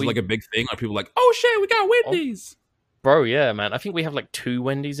it like like a big thing? Are people like, oh shit, we got Wendy's? Bro, yeah, man. I think we have like 2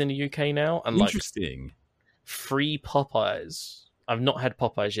 Wendy's in the UK now, and interesting. Like 3 Popeyes. I've not had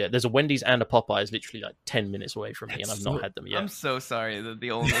Popeyes yet. There's a Wendy's and a Popeyes literally like 10 minutes away from me, and I've not had them yet. I'm so sorry that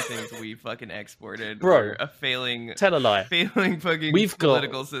the only things we fucking exported bro, were a failing fucking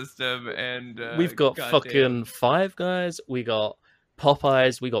political system, and we've got fucking Five Guys. We got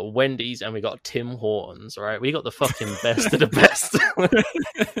Popeyes, we got Wendy's, and we got Tim Hortons, right? We got the fucking best of the best.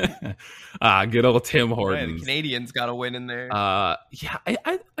 Good old Tim Hortons. Yeah, the Canadians got a win in there. Yeah,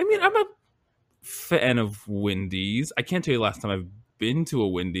 I mean, I'm a fan of Wendy's. I can't tell you the last time I've been to a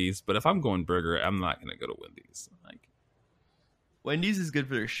Wendy's, but if I'm going burger, I'm not going to go to Wendy's. Like, Wendy's is good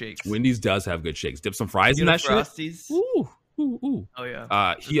for their shakes. Wendy's does have good shakes. Dip some fries in that Frosties. Shit. Ooh. Oh,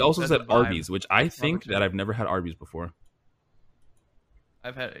 yeah. He also said Arby's, which I think that I've never had Arby's before.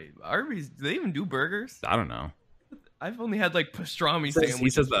 I've had Arby's. Do they even do burgers? I don't know. I've only had like pastrami sandwiches.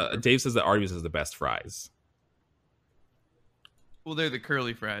 He says Dave says that Arby's has the best fries. Well, they're the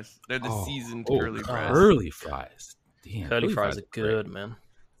curly fries. They're the seasoned curly fries. Curly fries. Damn, curly fries are good, man.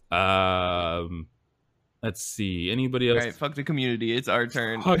 Let's see. Anybody else? All right, fuck the community. It's our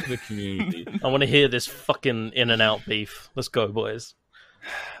turn. Fuck the community. I want to hear this fucking In-N-Out beef. Let's go, boys.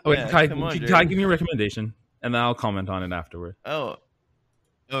 Wait, Yeah, Kai, come on, Kai, give me a recommendation, and then I'll comment on it afterward. Oh,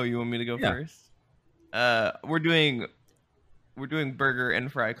 you want me to go Yeah. first? We're doing burger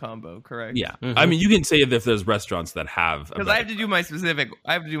and fry combo, correct? Yeah, Mhm. I mean, you can say if there's restaurants that have Because I have to do my specific.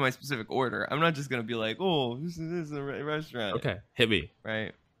 Order. I'm not just gonna be like, oh, this is a restaurant. Okay, hit me.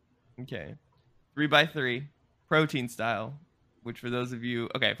 Right. Okay. 3x3 protein style. Which for those of you,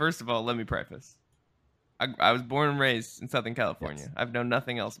 okay. First of all, let me preface. I was born and raised in Southern California. Yes. I've known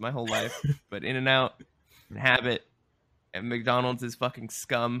nothing else my whole life, but In-N-Out and Habit and McDonald's is fucking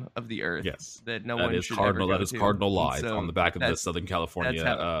scum of the earth. Yes, That no that one is should cardinal. ever go That is to. cardinal law. And It's so on the back of the that's- Southern California.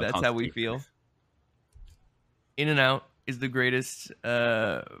 That's how we feel. In-N-Out is the greatest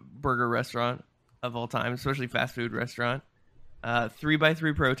burger restaurant of all time, especially fast food restaurant.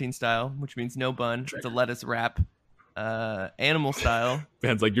 3x3 protein style, which means no bun. It's a lettuce wrap. Animal style.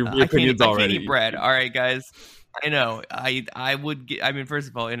 Fans like your I opinions can't already. eat bread. All right, guys. I know. I would get. I mean, first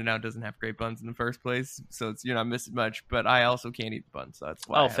of all, In-N-Out doesn't have great buns in the first place, so you're not missing much. But I also can't eat the buns, so that's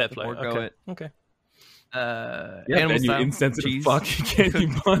why. I have fair to play. forego Okay. it. Okay. Yeah, Animal man, you style, insensitive cheese, fuck. You can't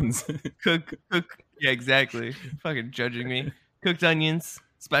eat buns. cook. Yeah, exactly. Fucking judging me. Cooked onions,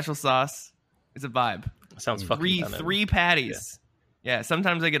 special sauce. It's a vibe. Sounds fucking Three patties. Yeah,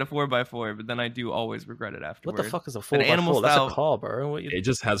 sometimes I get a 4x4, but then I do always regret it What afterwards. the fuck is a An 4x4? animal That's style- a car, bro. What you... It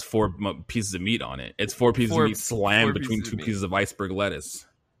just has 4 pieces of meat on it. It's 4 pieces Four- of meat slammed four between pieces of 2 meat. pieces of iceberg lettuce.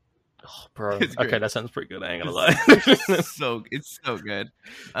 Oh, bro. It's Okay, great. that sounds pretty good. I ain't gonna lie. it's so good.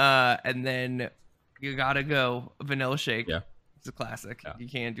 And then you gotta go vanilla shake. Yeah. It's a classic. Yeah. You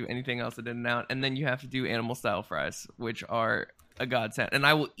can't do anything else that In-N-Out. And then you have to do animal style fries, which are a godsend. And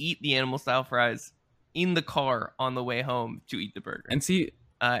I will eat the animal style fries in the car on the way home to eat the burger. And see,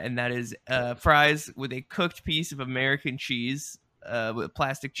 And that is fries with a cooked piece of American cheese with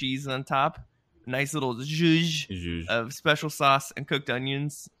plastic cheese on top. Nice little zhuzh of special sauce and cooked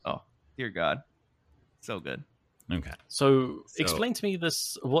onions. Oh, dear God. So good. okay. So explain to me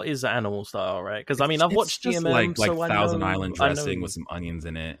this. What is animal style, right? Because I mean, I've It's watched just GMM, like so I Thousand know, Island I know- dressing with some onions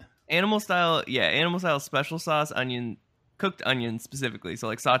in it. Animal style special sauce, cooked onions specifically. So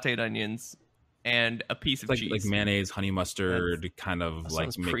like sauteed onions and a piece of It's cheese. like mayonnaise, honey mustard, kind of That like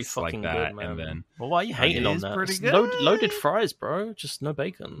sounds pretty mix like fucking that, good, man. and then Well, why are you hating It on is that? pretty It's good. Loaded fries, bro. Just no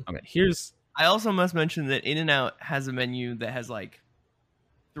bacon. okay. Here's I also must mention that In-N-Out has a menu that has like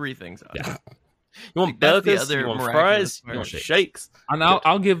 3 things on it. Yeah. You want Like, that's the burgers? other You want miraculous fries? part. You want Shakes. shakes? and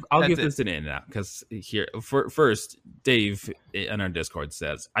I'll give That's give it. this an In-N-Out because here first Dave in our Discord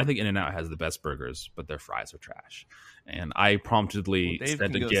says I think In-N-Out has the best burgers, but their fries are trash. And I promptedly Well, Dave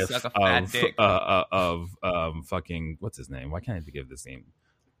sent a can go gif suck a fat dick. of fucking what's his name? Why can't I think of this name?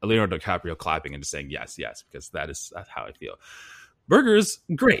 Leonardo DiCaprio clapping and just saying yes, because that's how I feel. Burgers,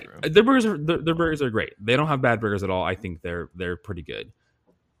 great. Their burgers are great. They don't have bad burgers at all. I think they're pretty good.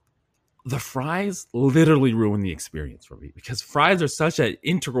 The fries literally ruin the experience for me because fries are such an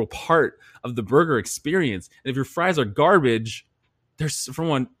integral part of the burger experience. And if your fries are garbage, there's for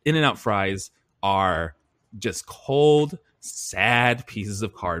one, In-N-Out fries are just cold, sad pieces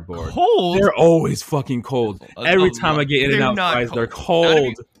of cardboard. Cold? They're always fucking cold. Every time I get They're In-N-Out not fries, they're cold. Not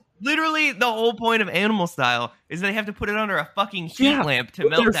cold. Literally, the whole point of animal style is they have to put it under a fucking heat Yeah, lamp to but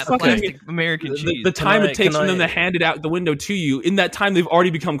melt they're that fucking- plastic American cheese. The time it takes can for them I- to hand it out the window to you, in that time they've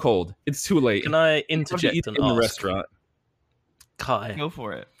already become cold. It's too late. Can I You have to interject eat and in the ask, restaurant. Kai, Go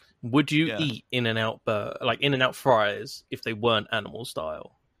for it. would you Yeah. eat In-N-Out fries if they weren't animal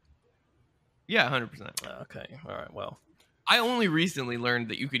style? Yeah, 100%. Okay, all right, well, I only recently learned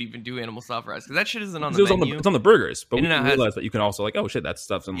that you could even do animal style fries because that shit isn't on It the was menu. it's on the burgers, but we In-N-Out didn't has- realize that you can also like, oh shit, that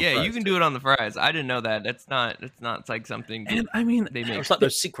stuff's on the Yeah, fries. you can do it on the fries. I didn't know that. It's not like something And I mean, they make. it's like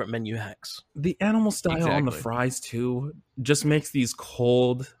those secret menu hacks. the animal style on the Exactly. fries too just makes these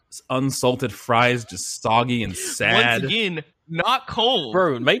cold, unsalted fries just soggy and sad. Once again, not cold.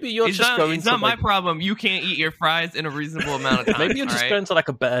 Bro, maybe you're it's just not, going it's to not my like, problem. You can't eat your fries in a reasonable amount of time. maybe you're just all right? going to like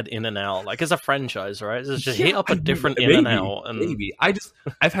a bad In-N-Out. Like it's a franchise, right? It's just Yeah, hit up a I mean, different maybe, In-N-Out and maybe.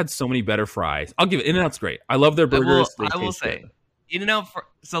 I've had so many better fries. I'll give it. In-N-Out's great. I love their burgers. I will taste say, good. In-N-Out.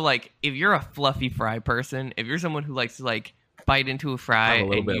 So like, if you're a fluffy fry person, if you're someone who likes to like bite into a fry Have a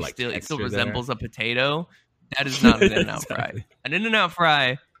little and bit of, you like, it still texture there. resembles a potato, that is not an In-N-Out Exactly. fry. An In-N-Out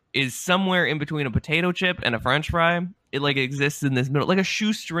fry is somewhere in between a potato chip and a French fry. It like exists in this middle, like a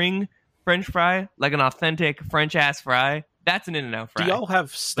shoestring French fry, like an authentic French ass fry. That's an In-N-Out fry. do y'all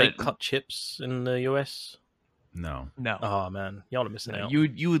have steak But- cut chips in the US? No. No. Oh man, y'all are missing out.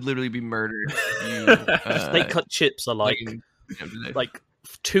 You would literally be murdered. If you, Steak cut chips are like you know, like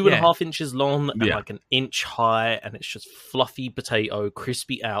 2.5 inches long and like an inch high, and it's just fluffy potato,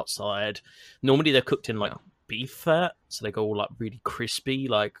 crispy outside. Normally they're cooked in like beef fat, so they go all like really crispy.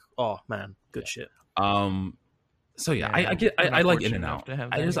 Like, oh man, good shit. So I like In-N-Out.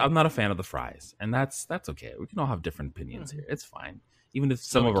 I'm not a fan of the fries, and that's okay. We can all have different opinions here. It's fine, even if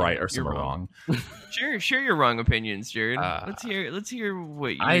some are right or some are wrong. Share your wrong opinions, Jared. Let's hear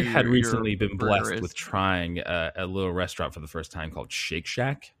what I had recently been blessed with trying a little restaurant for the first time called Shake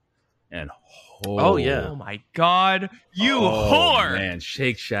Shack, and oh my god, you whore, man,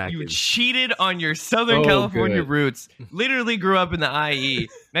 Shake Shack, you cheated on your Southern California roots. Literally grew up in the IE.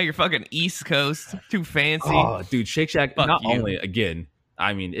 Now you're fucking East Coast, too fancy. Oh, dude, Shake Shack. Only again,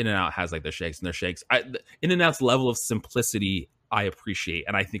 I mean, In-N-Out has like their shakes and their shakes. In-N-Out's level of simplicity I appreciate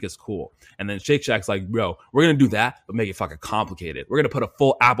and I think is cool. And then Shake Shack's like, bro, we're gonna do that, but make it fucking complicated. We're gonna put a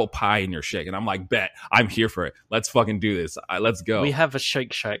full apple pie in your shake. And I'm like, bet, I'm here for it. Let's fucking do this. Let's go. We have a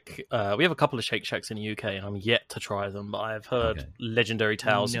Shake Shack. We have a couple of Shake Shacks in the UK, and I'm yet to try them, but I've heard legendary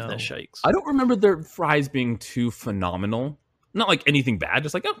tales of their shakes. I don't remember their fries being too phenomenal. Not like anything bad,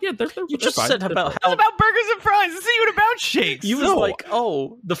 just like, oh yeah, they're you just fine. said about how about burgers and fries. This ain't about shakes. You was like,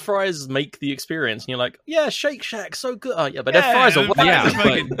 oh, the fries make the experience, and you're like, yeah, Shake Shack, so good. Oh yeah, but their fries are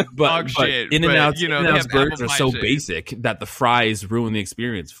but In-N-Out's burgers are so basic that the fries ruin the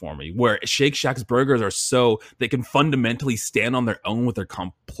experience for me. Where Shake Shack's burgers are so they can fundamentally stand on their own with their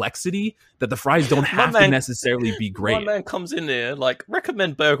complexity that the fries don't have to necessarily be great. One man comes in there like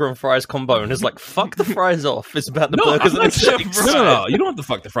recommend burger and fries combo, and is like, fuck the fries off. It's about the burgers and the shakes. No, you don't have to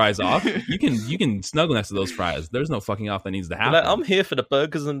fuck the fries off. You can snuggle next to those fries. There's no fucking off that needs to happen. Like, I'm here for the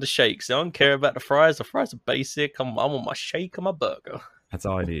burgers and the shakes. I don't care about the fries. The fries are basic. I want my shake and my burger. That's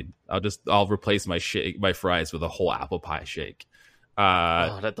all I need. I'll replace my fries with a whole apple pie shake.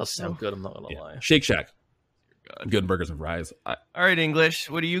 That does sound good. I'm not gonna lie. Shake Shack, good burgers and fries. All right,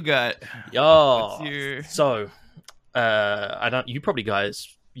 English. What do you got? So, I don't. You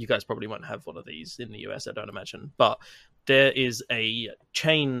guys probably won't have one of these in the US, I don't imagine. But there is a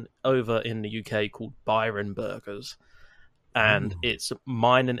chain over in the UK called Byron Burgers. And it's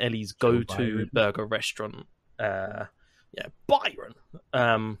mine and Ellie's go-to burger restaurant. Byron.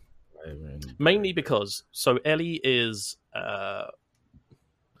 Mainly because, so Ellie is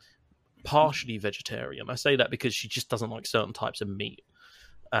partially vegetarian. I say that because she just doesn't like certain types of meat.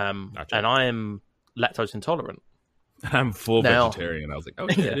 Gotcha. And I am lactose intolerant. I'm full vegetarian. I was like, oh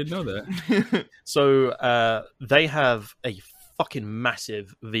yeah, I didn't know that. So they have a fucking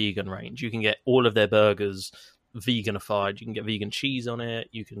massive vegan range. You can get all of their burgers veganified. You can get vegan cheese on it.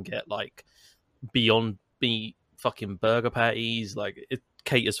 You can get like Beyond Meat fucking burger patties. Like, it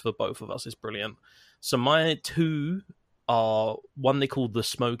caters for both of us. It's brilliant. So my two are one they call the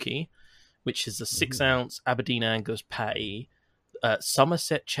Smoky, which is a 6-ounce Aberdeen Angus patty.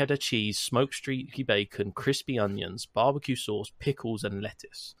 Somerset cheddar cheese, smoked streaky bacon, crispy onions, barbecue sauce, pickles, and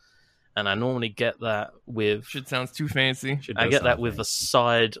lettuce. And I normally get that with... Shit sounds too fancy. I get that with a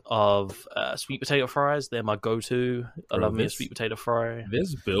side of sweet potato fries. They're my go-to. I love me a sweet potato fry.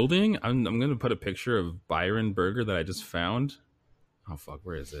 This building, I'm going to put a picture of Byron Burger that I just found. Oh, fuck,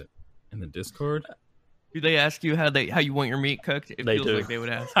 where is it? In the Discord? Do they ask you how you want your meat cooked? It feels like they would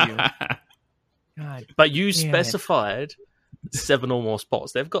ask you. God, but you specified 7 or more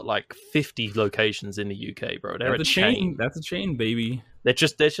spots. They've got like 50 locations in the UK, bro. They're a chain. That's a chain, baby. They're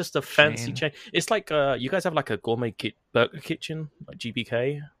just a fancy chain. It's like you guys have like a gourmet burger kitchen, like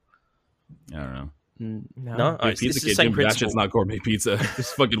GBK. I don't know. No, it's the same principle. That shit's not gourmet pizza.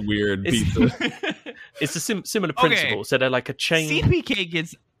 It's fucking weird pizza. It's a similar principle. So they're like a chain. CPK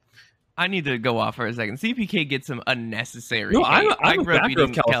gets. I need to go off for a second. CPK gets some unnecessary. No, I'm a backer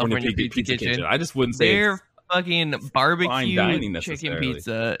of California Pizza Kitchen. I just wouldn't say their fucking barbecue chicken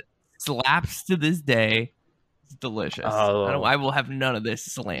pizza slaps to this day. It's delicious. I will have none of this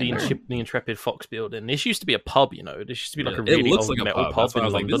slander. The Intrepid Fox building. This used to be a pub, you know. This used to be like a really old metal pub. That's why I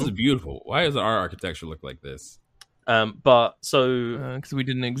was like, this is beautiful. Why does our architecture look like this? But so because we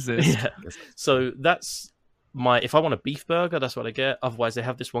didn't exist. Yeah. So that's if I want a beef burger, that's what I get. Otherwise, they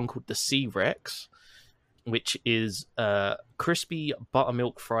have this one called the C-Rex, which is crispy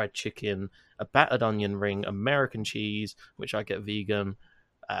buttermilk fried chicken, a battered onion ring, American cheese, which I get vegan,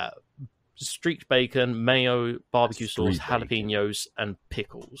 streaked bacon, mayo, barbecue sauce, jalapenos, and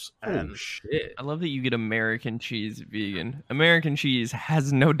pickles. Oh, shit. I love that you get American cheese vegan. American cheese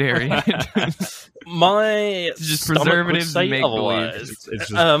has no dairy in it. It's just preservatives and make-believe. It's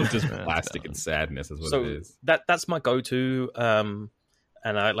just plastic and sadness is what it is. That's my go-to.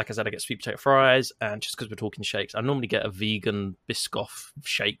 And like I said, I get sweet potato fries, and just because we're talking shakes, I normally get a vegan Biscoff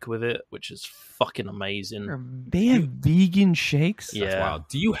shake with it, which is fucking amazing. They have vegan shakes? Yeah. That's wild.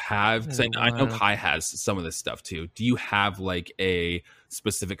 Do you have, I know Kai has some of this stuff too. Do you have like a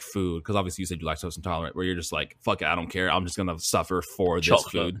specific food? Because obviously you said you're lactose intolerant, where you're just like, fuck it, I don't care. I'm just going to suffer for this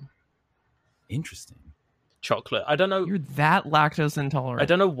food. Interesting. Chocolate. I don't know. You're that lactose intolerant. I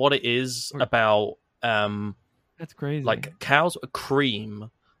don't know what it is about... That's crazy. Like cow's cream.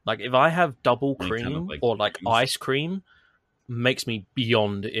 Like if I have double cream kind of like or like creams. ice cream, makes me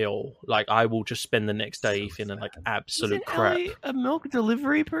beyond ill. Like I will just spend the next day So feeling like sad. absolute Isn't crap. Ellie a milk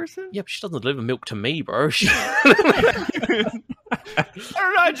delivery person? Yeah, but she doesn't deliver milk to me, bro. I don't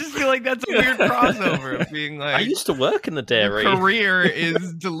know. I just feel like that's a weird crossover of being like, I used to work in the dairy. your career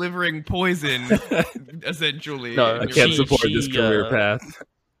is delivering poison, essentially. No, I can't She- support this she, career path.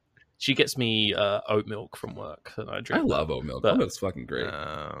 She gets me oat milk from work, and I I drink. love oat milk. But- Oat milk's fucking great.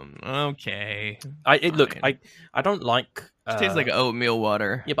 Okay. Look, fine. I don't like. It tastes like oatmeal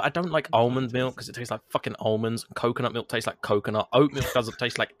water. Yeah, but I don't like almond milk because it tastes like fucking almonds. Coconut milk tastes like coconut. Oat milk doesn't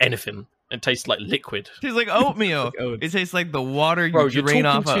taste like anything. It tastes like liquid. It tastes like oatmeal. Like oats. It tastes like the water you Bro, you're drain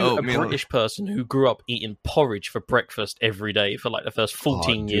talking off of to a oatmeal. British person who grew up eating porridge for breakfast every day for like the first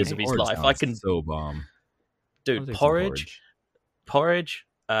 14 Oh, years dude, of his porridge life. I sounds can, so bomb. dude, I'll take some porridge.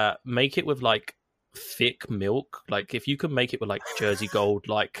 Make it with like thick milk. Like if you can make it with like Jersey Gold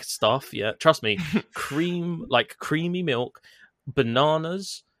like stuff, yeah, trust me, creamy milk,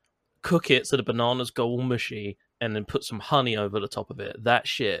 bananas, cook it so the bananas go all mushy, and then put some honey over the top of it. That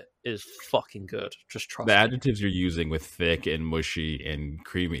shit is fucking good. Just trust The me. adjectives you're using with thick and mushy and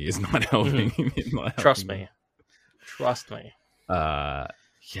creamy is not helping. Not Trust helping. me. Trust me.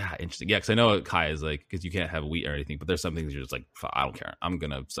 Yeah, interesting. Yeah, because I know Kai is like, because you can't have wheat or anything, but there's some things you're just like, I don't care. I'm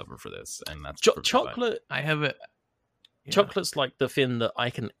gonna suffer for this, and that's perfectly fine. Chocolate. I have it. Yeah. Chocolate's like the thing that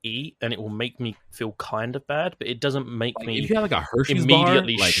I can eat, and it will make me feel kind of bad, but it doesn't make Like, me. if you have like a Hershey's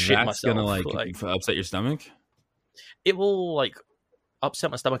immediately bar, like shit that's gonna myself, like upset your stomach. It will like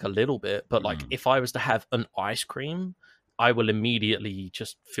upset my stomach a little bit, but like Mm. if I was to have an ice cream, I will immediately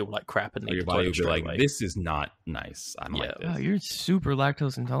just feel like crap and Or need your to body toilet would be straight like, away. this is not nice. I don't Yeah. like this. Wow, you're super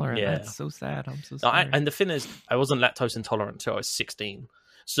lactose intolerant. Yeah. That's so sad. I'm so No, sorry. and the thing is, I wasn't lactose intolerant until I was 16.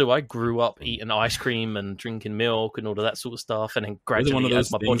 So I grew up Mm. eating ice cream and drinking milk and all of that sort of stuff, and then one of gradually, those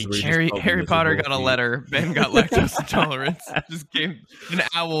as my things body where you Harry, felt Harry Potter miserable got a feet. letter. Ben got lactose intolerance. Just gave an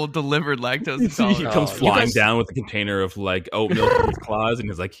owl delivered lactose He intolerance. comes Oh, you flying guys- down with a container of like oat milk in his claws, and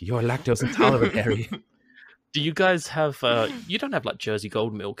he's like, "You're lactose intolerant, Harry." Do you guys have? You don't have like Jersey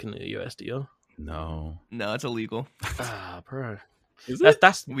Gold milk in the US, do you? No, No, it's illegal. Ah, bro. is it?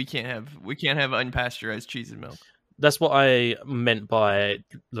 That's We can't have unpasteurized cheese and milk. that's what I meant by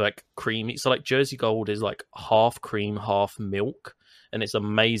like creamy. So like Jersey Gold is like half cream, half milk, and it's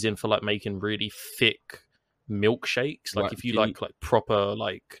amazing for like making really thick milkshakes. Like What- if you can like proper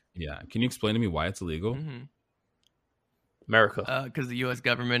like Yeah, can you explain to me why it's illegal? America Because the U.S.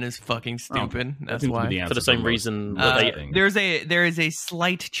 government is fucking stupid. That That's seems to be why. the answer for the same most reason Uh, that they. things. there is a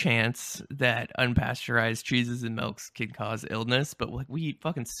slight chance that unpasteurized cheeses and milks can cause illness, but like we eat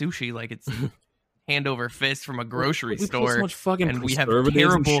fucking sushi like it's hand over fist from a grocery We put store. so much fucking and we have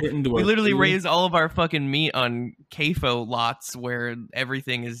preservatives and terrible. shit into We our literally food. raise all of our fucking meat on CAFO lots where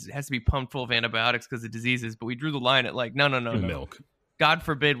everything has to be pumped full of antibiotics because of diseases. But we drew the line at like no. milk. God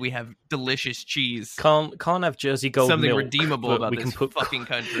forbid we have delicious cheese. Can't have Jersey Gold Something milk, redeemable but about we this can put fucking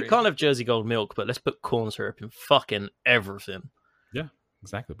country. Can't have Jersey Gold milk, but let's put corn syrup in fucking everything.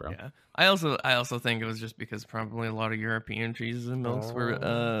 Exactly, bro. Yeah. I also think it was just because probably a lot of European cheeses and milks were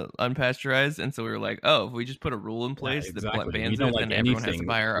unpasteurized, and so we were like, oh, if we just put a rule in place exactly. that We bans don't it, like then everyone has to anything.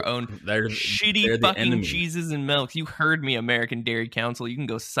 buy our own They're shitty the fucking enemy. cheeses and milks. You heard me, American Dairy Council. You can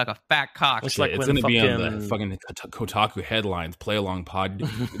go suck a fat cock. It's Yeah, like it's when gonna be on the fucking- fucking Kotaku headlines. Play along pod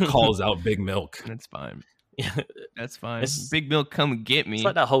calls out Big Milk. That's fine. Yeah, That's fine. It's- Big Milk, come get me. it's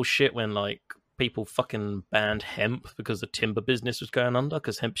like that whole shit when like people fucking banned hemp because the timber business was going under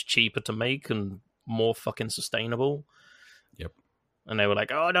because hemp's cheaper to make and more fucking sustainable. Yep. And they were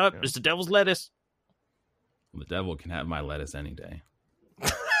like, "Oh no, it's the devil's lettuce." The devil can have my lettuce any day.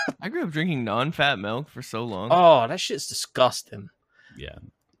 I grew up drinking non-fat milk for so long. Oh, that shit's disgusting. Yeah,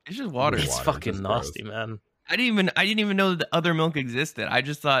 It's just water. It's It's water, fucking it's gross. nasty, man. I didn't even know that other milk existed. I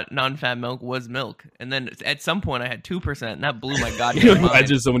just thought non-fat milk was milk, and then at some point I had 2%, and that blew my you goddamn know, mind.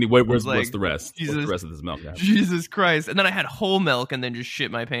 imagine so many. What's was like, the rest? What's Jesus. the rest of this milk? Yeah. Jesus Christ! And then I had whole milk, and then just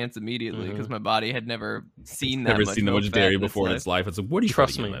shit my pants immediately because my body had never seen that Never much seen that milk much fat dairy in before in its life. It's like, what are you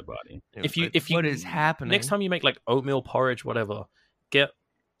Trust putting in me. my body? It was If you- like, if you- what is happening Next time you make like oatmeal porridge, whatever, get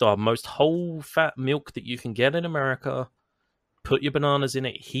the most whole fat milk that you can get in America. put your bananas in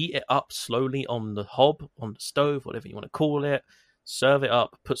it, heat it up slowly on the hob, on the stove, whatever you want to call it. Serve it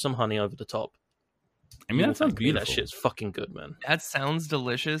up, put some honey over the top. I mean, that sounds beautiful. That shit's fucking good, man. That sounds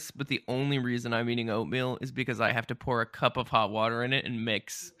delicious, but the only reason I'm eating oatmeal is because I have to pour a cup of hot water in it and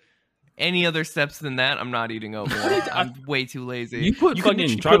mix. Any other steps than that, I'm not eating oatmeal. I'm way too lazy. You put put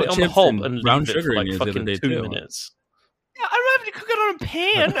it on the hob and brown sugar in like fucking 2 minutes. Yeah, I don't have to cook it on a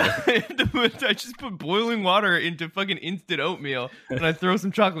pan. I just put boiling water into fucking instant oatmeal and I throw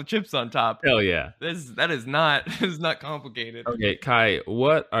some chocolate chips on top. Hell yeah. That is not complicated. Okay, Kai,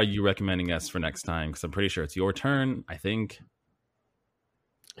 what are you recommending us for next time? Because I'm pretty sure it's your turn, I think.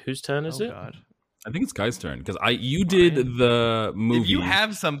 Whose turn is it? God. I think it's Kai's turn because you did the movie. If you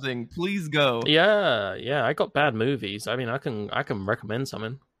have something, please go. Yeah, I got bad movies. I mean, I can recommend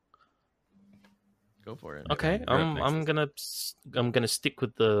something. Go for it. Okay, I'm gonna stick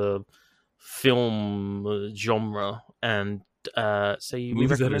with the film genre and say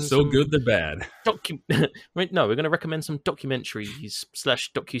movies that are so good they're bad. No, we're gonna recommend some documentaries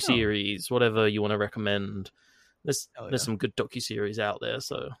 / docuseries, whatever you want to recommend. There's some good docuseries out there,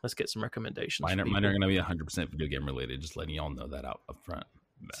 so let's get some recommendations. Mine are going to be 100% video game related. Just letting y'all know that out up front.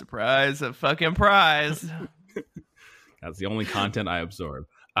 Surprise, a fucking prize. That's the only content I absorb.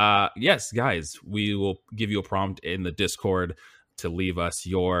 Yes, guys, we will give you a prompt in the Discord to leave us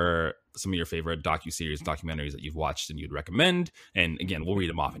some of your favorite docuseries, documentaries that you've watched and you'd recommend. And again, we'll read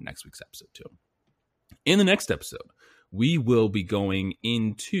them off in next week's episode too. In the next episode, we will be going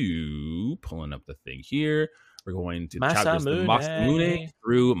into pulling up the thing here. We're going to chapters Masamune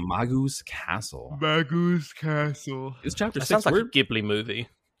through Magu's Castle. Magu's Castle. It's chapter 6. Sounds like a Ghibli movie.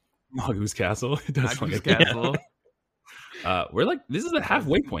 Magu's Castle. It does Magu's Castle. We're like, this is the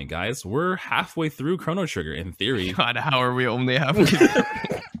halfway point, guys. We're halfway through Chrono Trigger in theory. God, how are we only halfway through?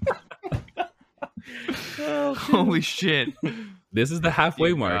 Holy shit. This is the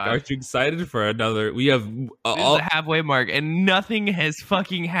halfway mark. God. Aren't you excited for another? We have this is the halfway mark, and nothing has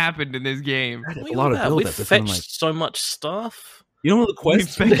fucking happened in this game. A lot of build-up. We've fetched so much stuff. You know what the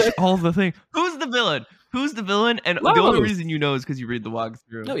quest? We fetched all the things. Who's the villain? And Lavos. The only reason you know is because you read the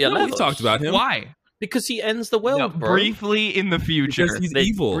walkthrough. No, yeah, we talked about him. Why? Because he ends the world, bro. Briefly in the future. Because he's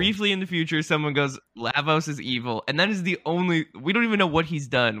evil. Briefly in the future, someone goes, Lavos is evil. And that is the only... We don't even know what he's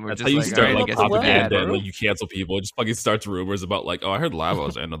done. We're That's just how you start, right, like, I guess propaganda and like, you cancel people. It just fucking starts rumors about, like, oh, I heard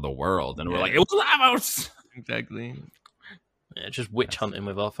Lavos ended the world. And we're like, it was Lavos! Exactly. Yeah, just witch hunting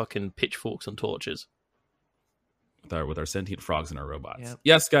with our fucking pitchforks and torches. With our sentient frogs and our robots. Yep.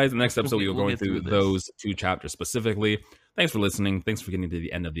 Yes, guys, the next episode we'll go through those 2 chapters specifically. Thanks for listening. Thanks for getting to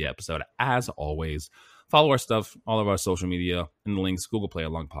the end of the episode. As always, follow our stuff, all of our social media, and the links, Google Play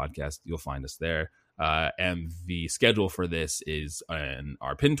Along Podcast. You'll find us there. And the schedule for this is in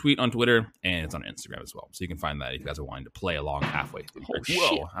our pinned tweet on Twitter, and it's on Instagram as well. So you can find that if you guys are wanting to play along halfway through. Oh,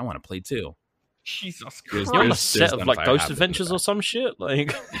 shit. I want to play too. Jesus Christ. You're on a set of like Ghost Adventures or some shit?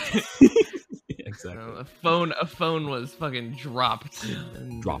 Like... Exactly. A phone was fucking dropped.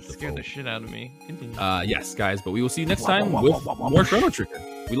 And scared the shit out of me. Continue. Yes, guys, but we will see you next time with more Chrono Trigger.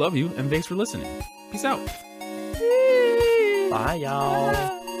 We love you, and thanks for listening. Peace out. Bye,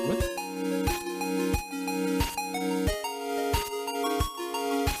 y'all.